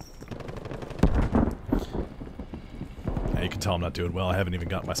 Yeah, you can tell I'm not doing well. I haven't even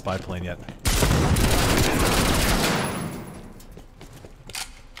got my spy plane yet.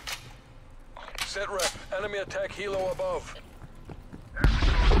 Set rep. Enemy attack helo above.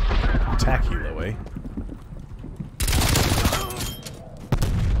 Attack helo, eh?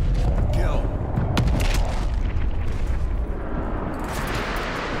 Kill.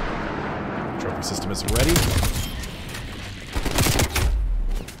 Trophy system is ready.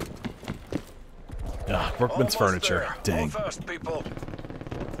 Ah, Workman's Almost furniture. there. Dang. Move fast, people.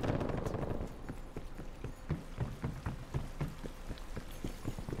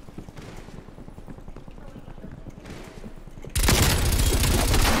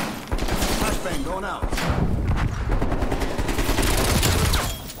 Flashbang going out.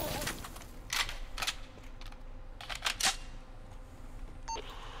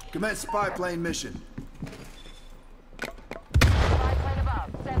 Commence spy plane mission. Spy plane above.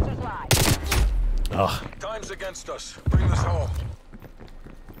 Sensors live. Ugh. Time's against us. Bring this home.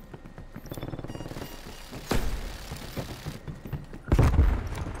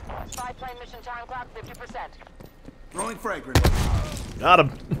 Spy plane mission time clock 50%. Throwing frag grenade. Got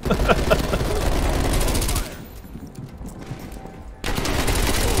him.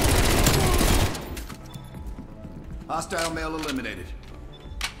 Hostile male eliminated.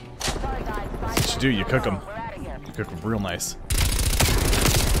 Sorry guys. Spy What you plane do, you cook 'em. We're out of here. You cook them real nice.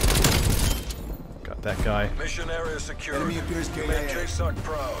 Got that guy. Mission area secure. Enemy appears You made KIA. JSOC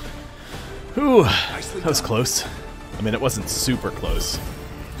proud. Whew. That was close. I mean, it wasn't super close.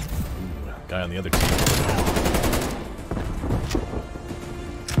 Ooh, guy on the other team.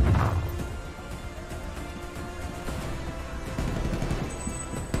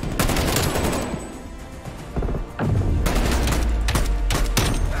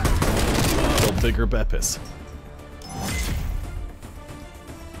 Build bigger Beppis.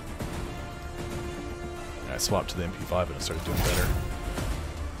 I swapped to the MP5 and it started doing better.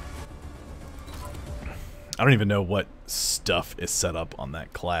 I don't even know what stuff is set up on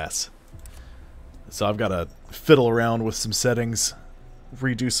that class. So I've got to fiddle around with some settings,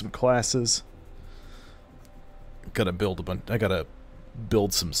 redo some classes. Gotta build a bunch. I gotta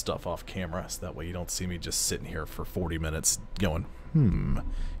build some stuff off camera so that way you don't see me just sitting here for 40 minutes going,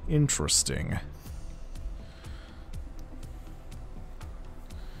 interesting.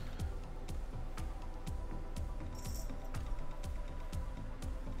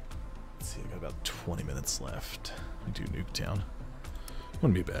 Let's see, I got about 20 minutes left. We do Nuketown.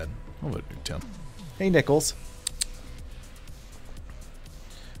 Wouldn't be bad. I'll go to Nuketown. Hey, Nichols.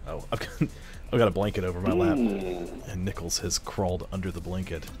 Oh, I've got a blanket over my lap, and Nichols has crawled under the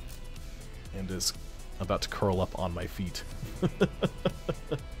blanket and is about to curl up on my feet.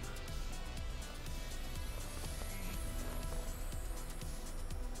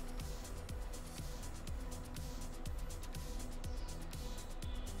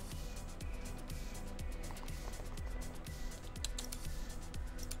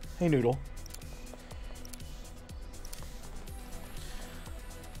 Hey, Noodle.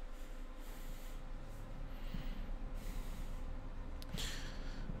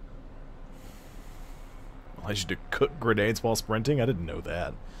 I should cook grenades while sprinting? I didn't know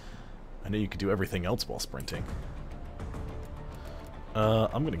that. I knew you could do everything else while sprinting.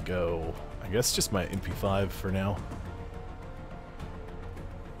 I'm gonna go, I guess, just my MP5 for now.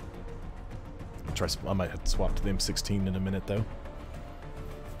 I might have to swap to the M16 in a minute, though.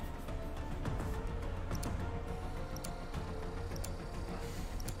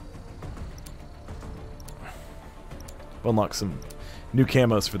 Unlock some new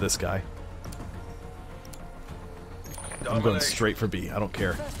camos for this guy. I'm going straight for B. I don't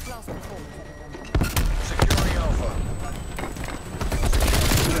care. Securing Alpha.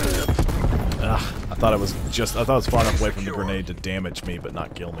 Ugh, I thought it was far enough away from the grenade to damage me, but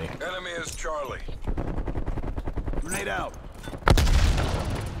not kill me. Enemy is Charlie. Grenade out.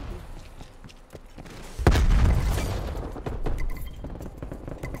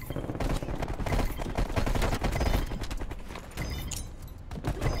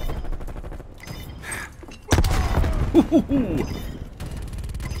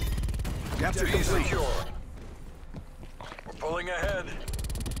 Capture B complete. secure. Pulling ahead.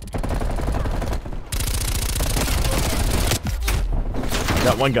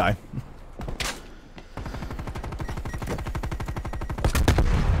 Got one guy.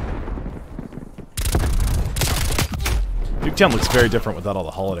 Nuketown looks very different without all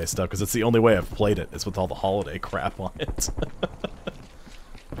the holiday stuff, because it's the only way I've played it, is with all the holiday crap on it.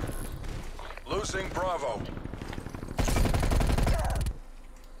 Losing Bravo.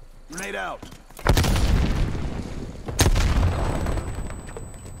 Grenade out.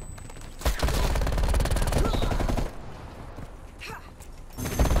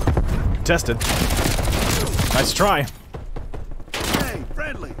 Contested. Nice try. Hey,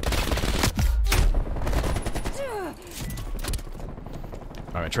 friendly.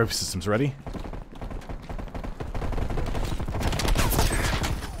 Alright, trophy system's ready.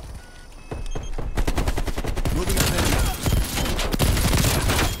 Moving ahead.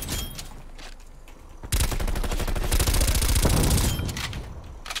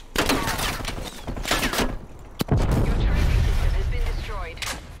 Your trophy system has been destroyed.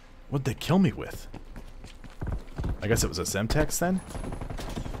 What'd they kill me with? I guess it was a Semtex then?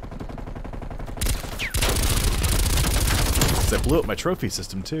 'Cause I blew up my trophy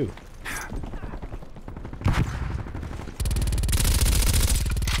system too.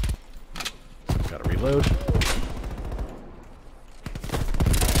 Gotta reload.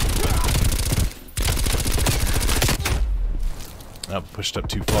 Oh, pushed up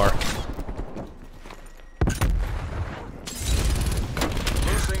too far.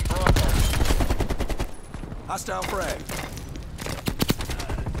 Losing Bravo. Hostile frag.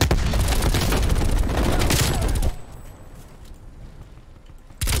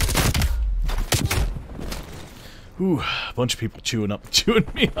 Ooh, a bunch of people chewing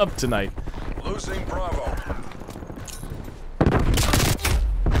me up tonight. Losing Bravo.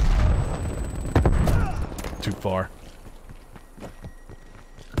 Too far.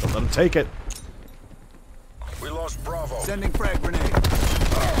 Don't let them take it. We lost Bravo. Sending frag grenade.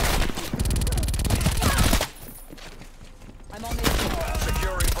 I'm on the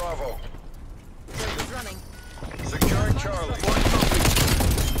Securing Bravo. Silver's running. Securing Charlie.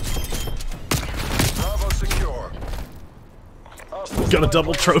 Bravo secure. Hostile Got a spy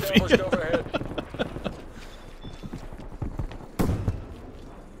double plane trophy. established overhead.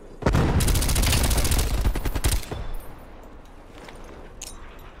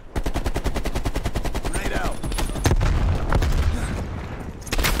 Grenade out.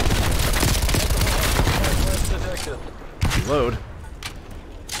 Detected. Reload.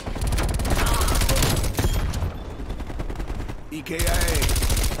 EKIA.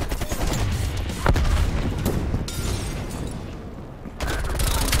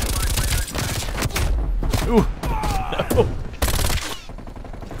 Ooh. No.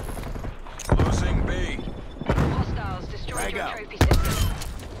 Losing B. Hostiles destroyed Frag your out. trophy system.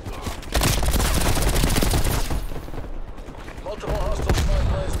 Multiple hostile spy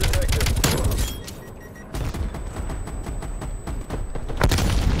planes detected.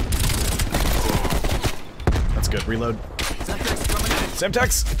 That's good. Reload. Semtex coming in.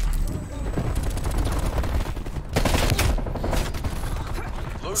 Semtex!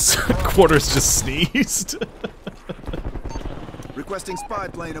 Losing Bravo. Quarters just sneezed. Requesting spy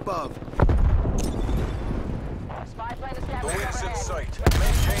plane above. Spy plane The established wind's in overhead. sight.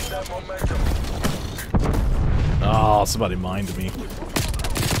 Maintain that momentum. Oh, somebody mined me.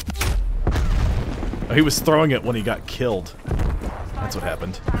 Oh, he was throwing it when he got killed. That's what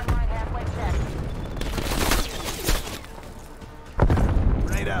happened. Timeline halfway set.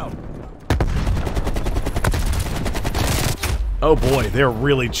 Grenade out. Oh boy, they're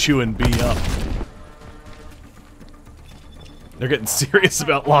really chewing B up. They're getting serious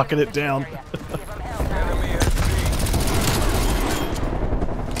about locking it down. Give 'em hell now. Enemy at B.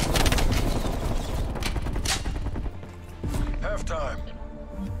 Halftime.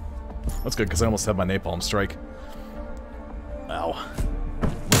 That's good, because I almost had my napalm strike. Ow.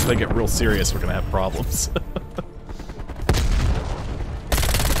 Once they get real serious, we're gonna have problems.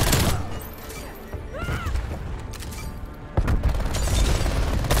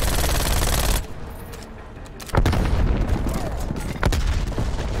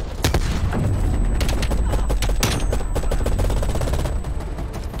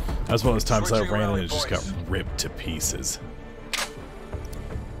 That was one of those times I Switching ran in rally and it just got points. ripped to pieces.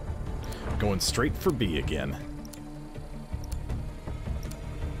 Going straight for B again.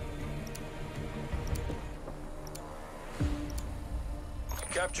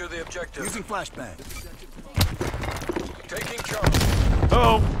 Capture the objective. Using flashbang. Taking charge.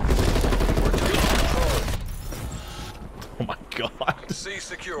 Oh! We're taking control. Oh my god. C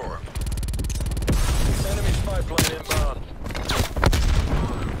secure. Enemy spy plane inbound.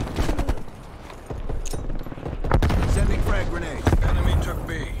 Sending frag grenade. Enemy took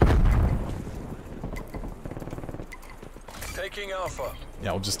B. Taking Alpha.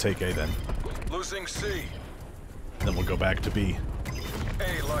 Yeah, we'll just take A then. Losing C. Then we'll go back to B.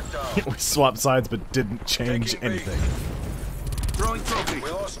 A locked down. We swapped sides but didn't change Taking B. anything. Throwing trophy.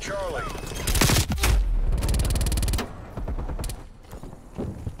 We lost Charlie.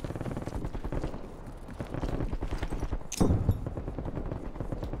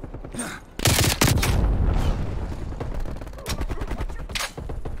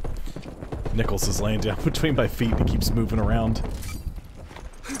 Nichols is laying down between my feet and he keeps moving around.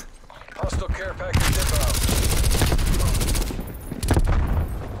 Hostile care package inbound.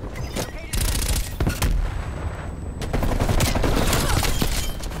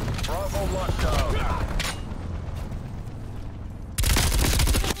 Bravo locked down.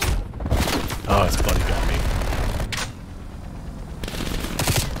 Oh, his buddy got me.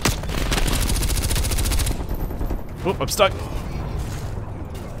 Oop, I'm stuck.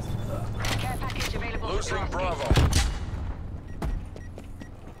 Care package available for Losing tasking. Bravo.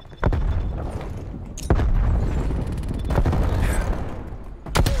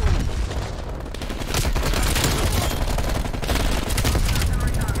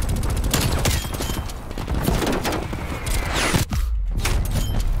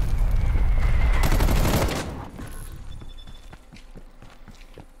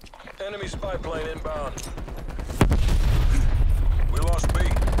 Enemy spy plane inbound. We lost B.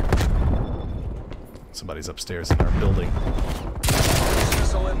 Somebody's upstairs in our building.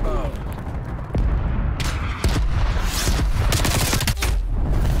 Missile inbound.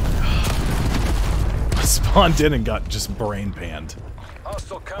 I spawned in and got just brain panned.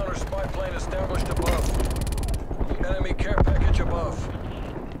 Hostile counter spy plane established above. Enemy care package above.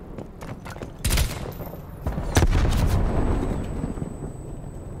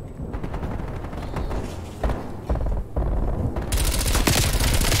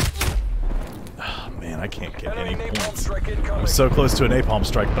 Man, I can't get Enemy any napalm points. strike incoming. I'm so close to a napalm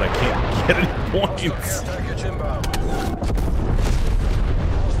strike, but I can't get any Hostile points. care package inbound.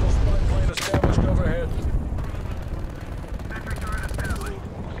 Hostile spy plane established overhead.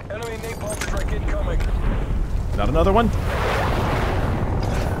 Enemy napalm strike incoming. Not another one?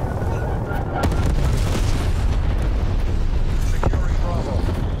 Securing Bravo.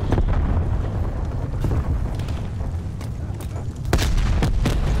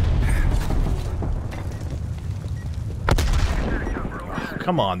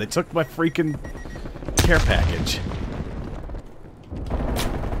 Come on, they took my freaking care package.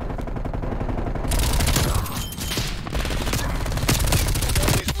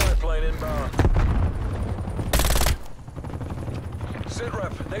 Enemy spy plane inbound.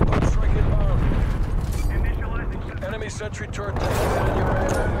 Sitrep, napalm strike inbound. Enemy sentry turret taken down your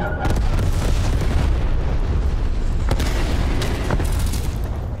area.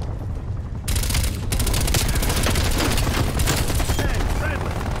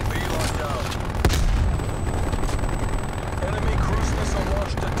 B locked down. Enemy cruise missile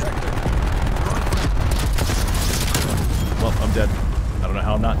launch detected. Well, I'm dead. I don't know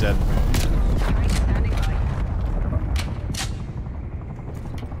how I'm not dead. Standing by.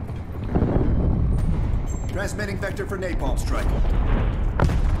 Transmitting vector for napalm strike.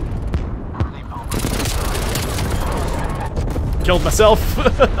 Killed myself.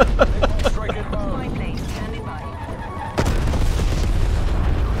 Napalm strike inbound. Spy plane standing by.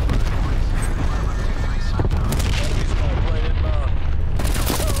 Enemy spy plane inbound.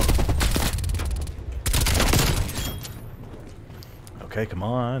 Okay, come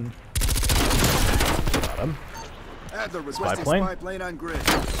on. Got him. Adler requesting plane? spy plane on grid.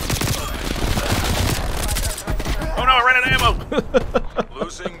 Oh no, I ran out of ammo!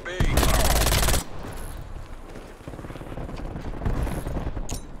 Losing B.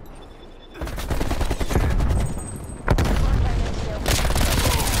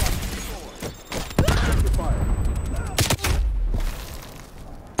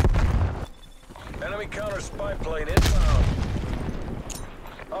 Enemy counter spy plane inbound.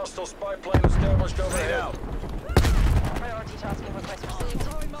 Hostile spy plane established overhead. Priority tasking request received.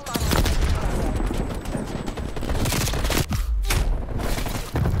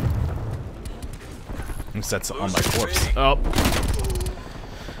 Who sets on my corpse? Oh.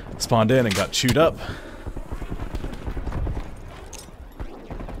 Spawned in and got chewed up.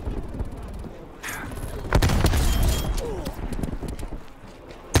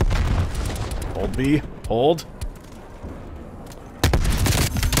 Hold B. Hold.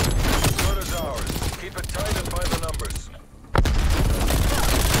 Good as ours. Keep it tight and by the numbers.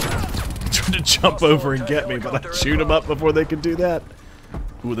 trying to jump over and get me, but I shoot them up before they can do that.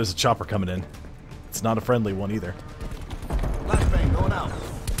 Ooh, there's a chopper coming in. It's not a friendly one either. Flashbang going out.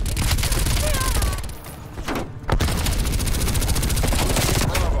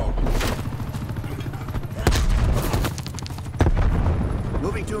 Bravo.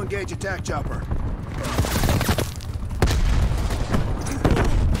 Moving to engage attack chopper.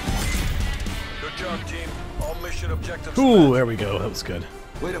 Good job, team. All mission objectives. Ooh, there we go. That was good.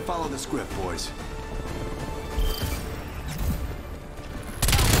 Way to follow the script, boys.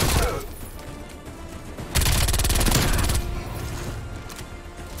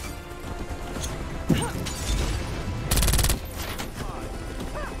 I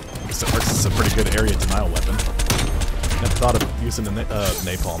guess it works as a pretty good area denial weapon. Never thought of using a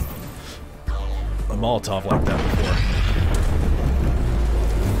napalm. A Molotov like that before.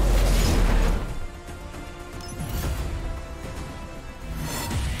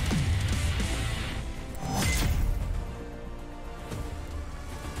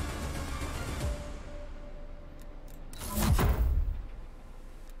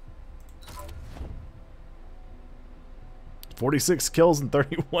 "46 kills and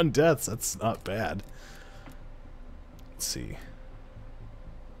 31 deaths. That's not bad. Let's see.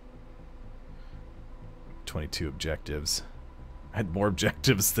 22 objectives. I had more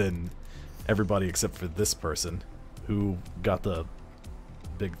objectives than everybody except for this person, who got the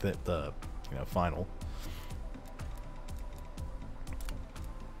big final.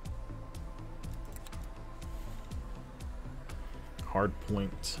 Hard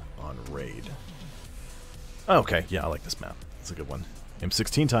point on raid. Oh, okay, yeah, I like this map. It's a good one.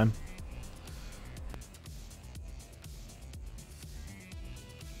 M16 time.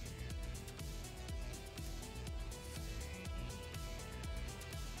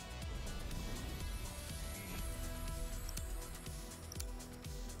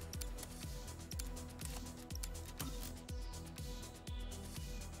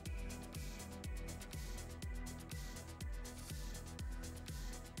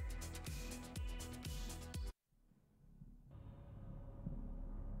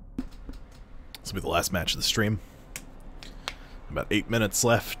 This will be the last match of the stream. About 8 minutes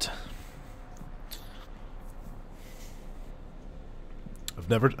left. I've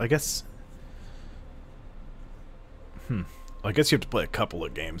never, I guess... I guess you have to play a couple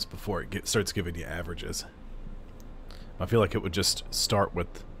of games before it starts giving you averages. I feel like it would just start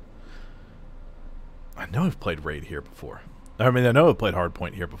with... I know I've played Raid here before. I mean, I know I've played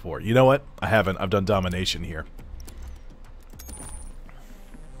Hardpoint here before. You know what? I haven't. I've done Domination here.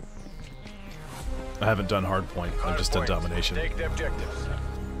 I haven't done Hardpoint. I've just done Domination. Take the objectives.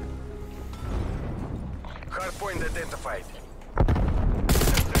 Hardpoint identified.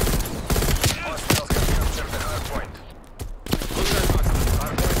 Hostiles have captured the hardpoint.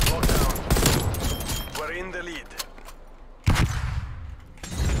 Hardpoint locked down. We're in the lead.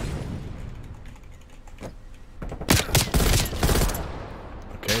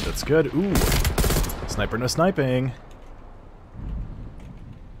 Okay, that's good. Ooh. Sniper no sniping.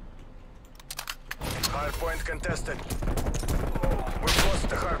 Hardpoint contested. We've lost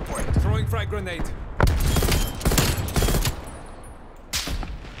the hardpoint. Throwing frag grenade.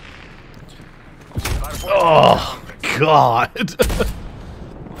 Oh, God.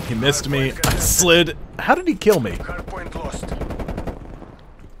 He missed me. I slid. How did he kill me? Hardpoint lost.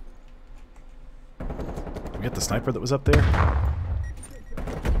 Did we get the sniper that was up there?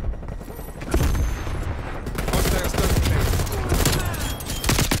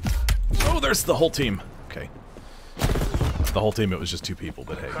 Oh, there's the whole team. Okay. The whole team, it was just 2 people,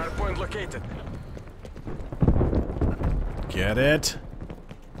 but hey. Hardpoint located. Get it.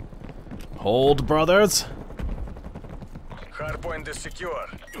 Hold, brothers. Hardpoint is secure.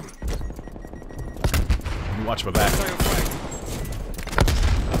 You watch my back.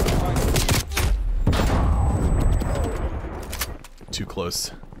 Too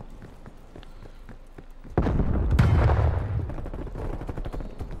close.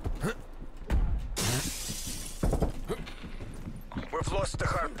 We've lost the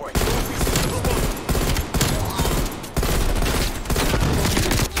hardpoint.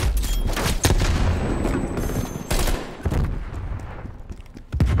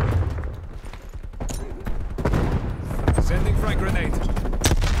 Sending frag grenade.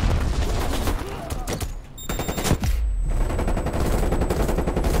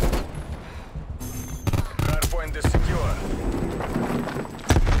 Hardpoint is secure.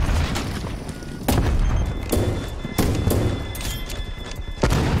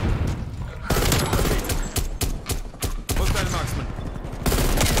 Hostile marksman.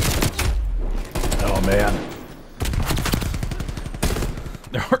 Oh, man.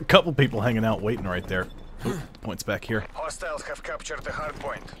 There are a couple people hanging out waiting right there. Oop, points back here. Hostiles have captured the hard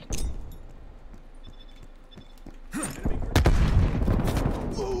point.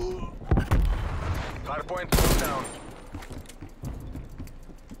 Hard point goes down.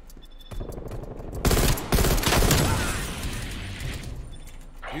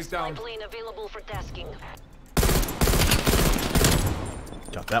 He's down. Plane available for tasking.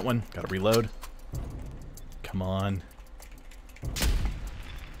 Got that one. Gotta reload. Come on.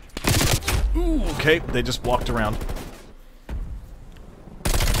 Ooh, okay, they just walked around.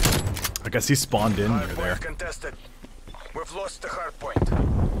 I guess he spawned in near Hard there. point contested. We've lost the hard point.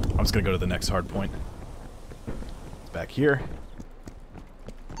 I'm just gonna go to the next hard point. It's back here.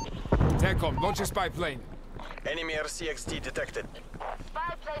 TACOM, launch a spy plane. Enemy RCXD detected.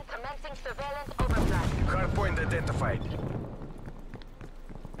 Spy plane commencing surveillance overflight. Hard point identified.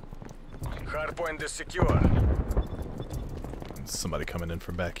 Hard point is secure. Somebody coming in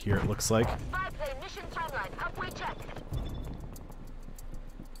from back here, it looks like. Spy plane mission timeline halfway checked.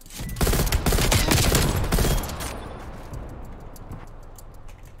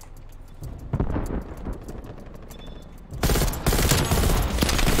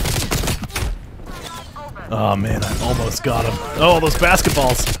 Oh man, I almost got him. Oh, those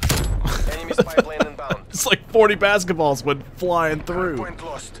basketballs. Enemy spy plane inbound. It's like 40 basketballs went flying Hard through. point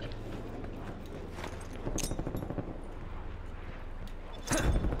lost.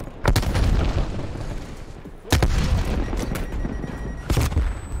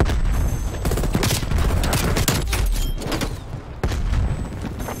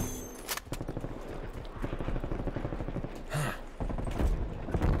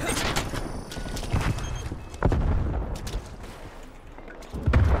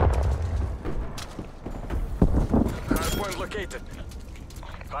 Hardpoint located.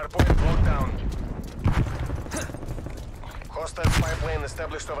 Hardpoint blocked down. Hostile spy plane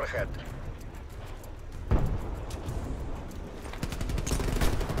established overhead.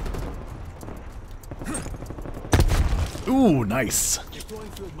 Ooh, nice.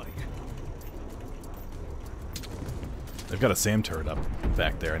 They've got a SAM turret up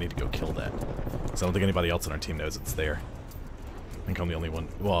back there. I need to go kill that. Because I don't think anybody else on our team knows it's there. I think I'm the only one.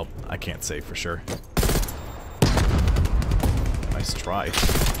 Well, I can't say for sure. Nice try.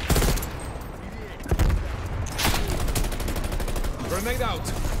 Grenade out.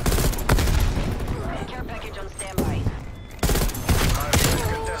 Care package on standby.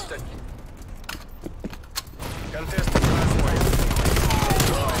 Hardpoint contested. Contested hardpoint.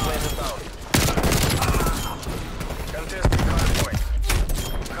 Plane inbound. Contested hardpoint.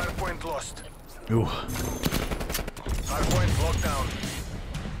 Hardpoint lost. Ooh. Hardpoint locked down.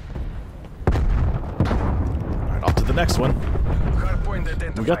 Alright, off to the next one. Hardpoint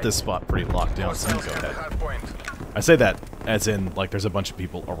identified. We got this spot pretty locked down, so I'm Hostiles gonna go have ahead. the hardpoint. I say that as in, like, there's a bunch of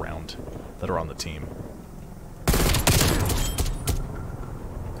people around that are on the team.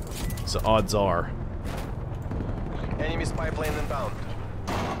 So odds are... Enemy spy plane inbound.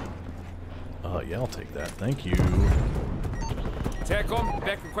 yeah, I'll take that. Thank you. TACOM,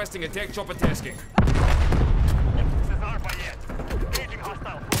 back requesting attack chopper tasking.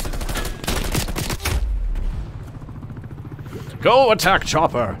 Go attack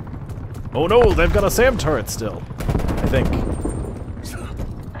chopper! Oh no, they've got a SAM turret still. I think.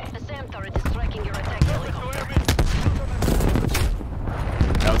 The SAM turret is striking your attack helicopter.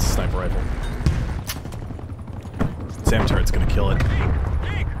 Now it's a sniper rifle. SAM turret's gonna kill it.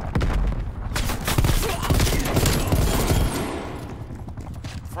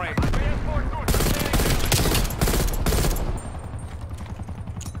 Frank.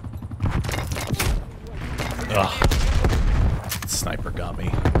 Ugh. Sniper got me.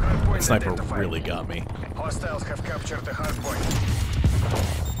 Hardpoint Sniper identified. really got me. Hostiles have captured the hardpoint.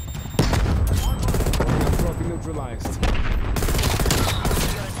 Trophy neutralized.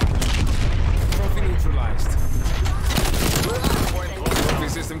 Trophy neutralized. Trophy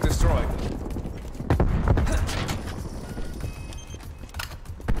system destroyed.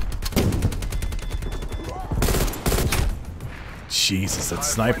 Jesus, that Hardpoint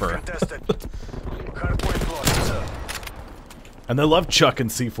sniper. contested. Hardpoint lost. And they love chucking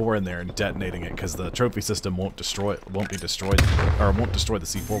C4 in there and detonating it because the trophy system won't be destroyed, or won't destroy the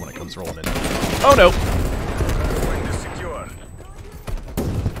C4 when it comes rolling in. Oh no! Hardpoint is secure.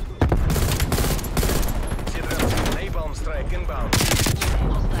 Napalm strike inbound.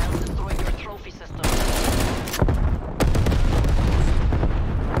 Hostiles destroying your trophy system.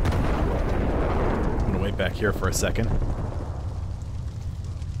 I'm gonna wait back here for a second.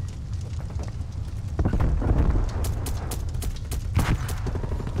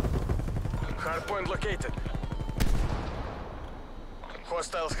 Hardpoint located.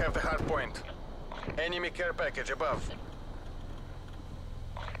 Hostiles have the hard point. Enemy care package above.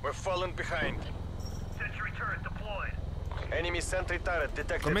 We've fallen behind. Sentry turret deployed. Enemy sentry turret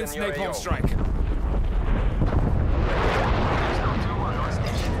detected Commence in your napalm AO. strike.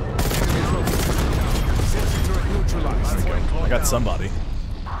 Sentry turret neutralized. I got somebody.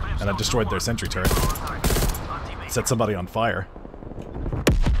 And I destroyed their sentry turret. Set somebody on fire.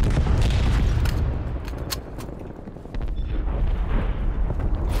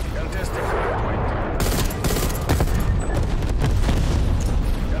 Contesting hard point.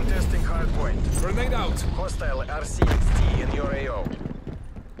 Contesting hard point. Grenade out. Hostile RCXT in your AO.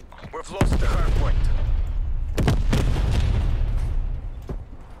 We've lost the hard point.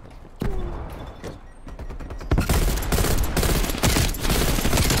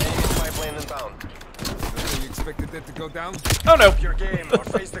 Enemy spy plane inbound. You expected that to go down? Oh no! Your game or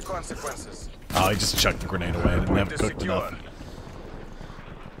face the consequences. Oh, he just chucked the grenade away. I didn't have it Point is cooked enough. secure.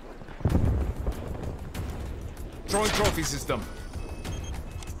 Throwing trophy system.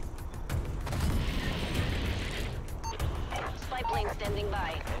 Spy plane standing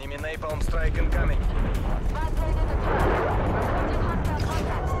by. Enemy napalm strike incoming. Spy plane in attack. Reporting hostile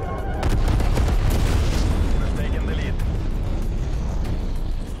contact. We've taken the lead.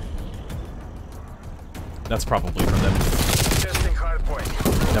 That's probably from them. Testing hard point.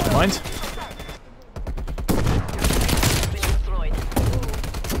 Never mind. Been destroyed.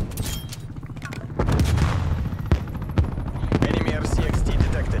 Enemy RCXT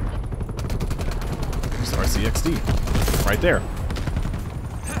detected. There's RCXD. Right there.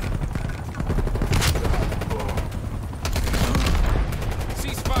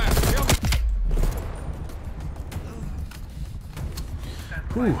 Ceasefire.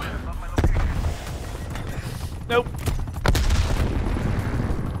 Whew. Nope.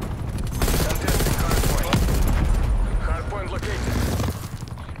 Contesting hard point. Hard point located.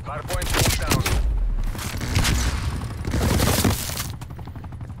 Hard point moved down.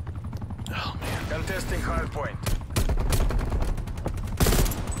 Oh man. Contesting hard point.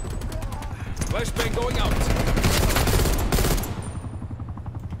 Flashbang going out.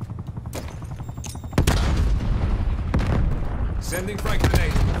 Sending frag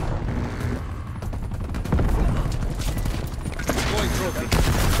grenade. Deploying trophy.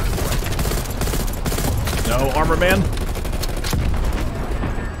 No, armor man.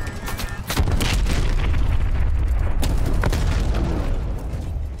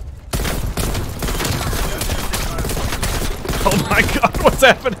 Oh my god, what's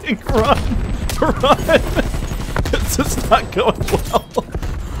happening? Run! Run! This is not going well.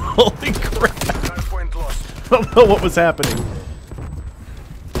 Holy crap. Hard point lost. I don't know what was happening.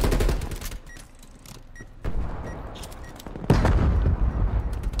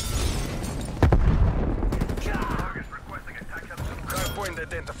 Hard point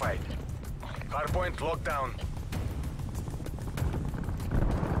identified. Hard point locked down.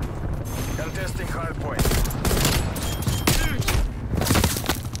 Contesting hard point.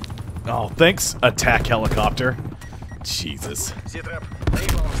 Oh, thanks, attack helicopter. Jesus. C-trap.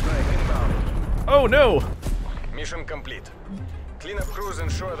 Napalm strike inbound. Oh no! Mission complete. Clean up crews,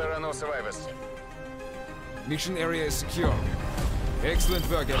 ensure there are no survivors. Mission area is secure. Excellent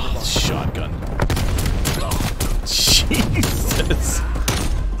work, everyone. Shotgun. Jesus.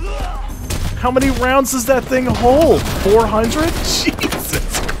 How many rounds does that thing hold? 400?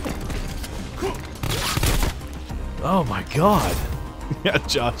 Jesus. Oh my god. Yeah,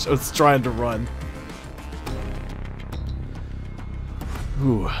 Josh, I was trying to run.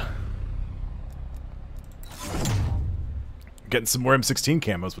 Ooh. Getting some more M16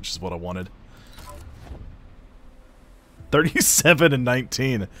 camos, which is what I wanted. 37 and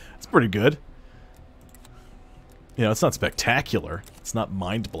 19. That's pretty good. You know, it's not spectacular. It's not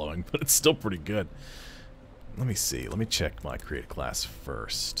mind-blowing, but it's still pretty good. Let me see. Let me check my create class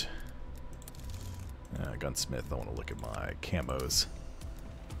first. Gunsmith, I want to look at my camos.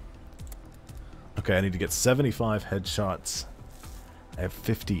 Okay, I need to get 75 headshots. I have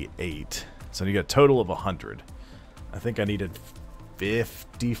 58. So I need to get a total of 100. I think I needed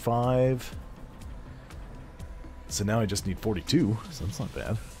 55. So now I just need 42, so that's not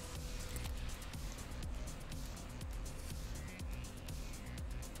bad.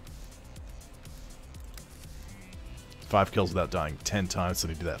 Five kills without dying 10 times, so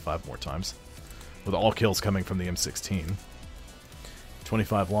I need to do that 5 more times. With all kills coming from the M16.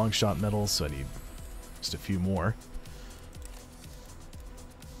 25 long shot medals, so I need just a few more.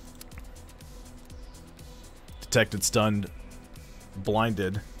 Detected, stunned,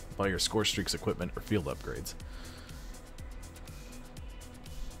 blinded by your score streaks, equipment, or field upgrades.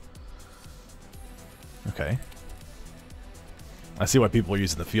 Okay. I see why people are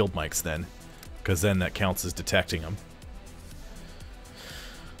using the field mics then, because then that counts as detecting them.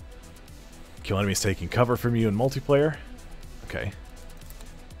 Kill enemies taking cover from you in multiplayer. Okay.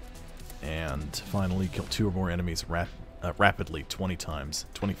 And finally, kill 2 or more enemies rapidly 20 times,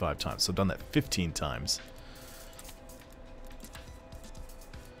 25 times. So I've done that 15 times.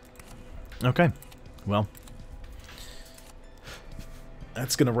 Okay. Well,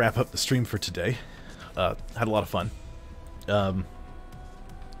 that's going to wrap up the stream for today. Had a lot of fun. I'm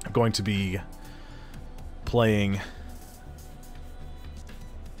going to be playing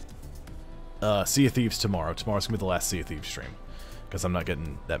Sea of Thieves tomorrow. Tomorrow's going to be the last Sea of Thieves stream, because I'm not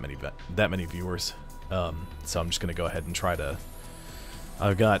getting that many viewers. So I'm just going to go ahead and try to...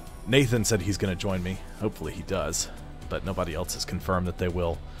 I've got... Nathan said he's going to join me. Hopefully he does. But nobody else has confirmed that they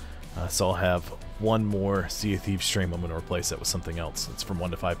will. So I'll have one more Sea of Thieves stream. I'm going to replace it with something else. It's from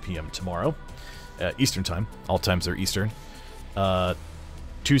 1 to 5 p.m. tomorrow. Eastern time. All times are Eastern.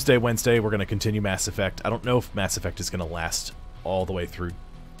 Tuesday, Wednesday, we're going to continue Mass Effect. I don't know if Mass Effect is going to last all the way through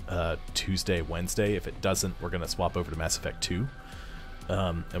Tuesday, Wednesday. If it doesn't, we're going to swap over to Mass Effect 2.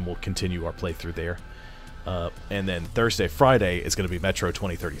 And we'll continue our playthrough there. And then Thursday, Friday is going to be Metro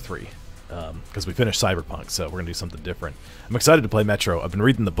 2033. Because we finished Cyberpunk, so we're going to do something different. I'm excited to play Metro. I've been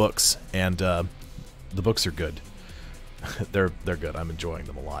reading the books, and the books are good. they're good. I'm enjoying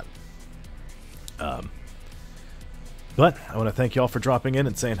them a lot. But I want to thank you all for dropping in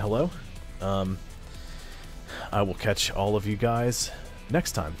and saying hello. I will catch all of you guys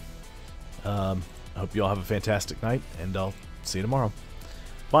next time. I hope you all have a fantastic night, and I'll see you tomorrow.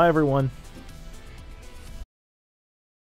 Bye, everyone.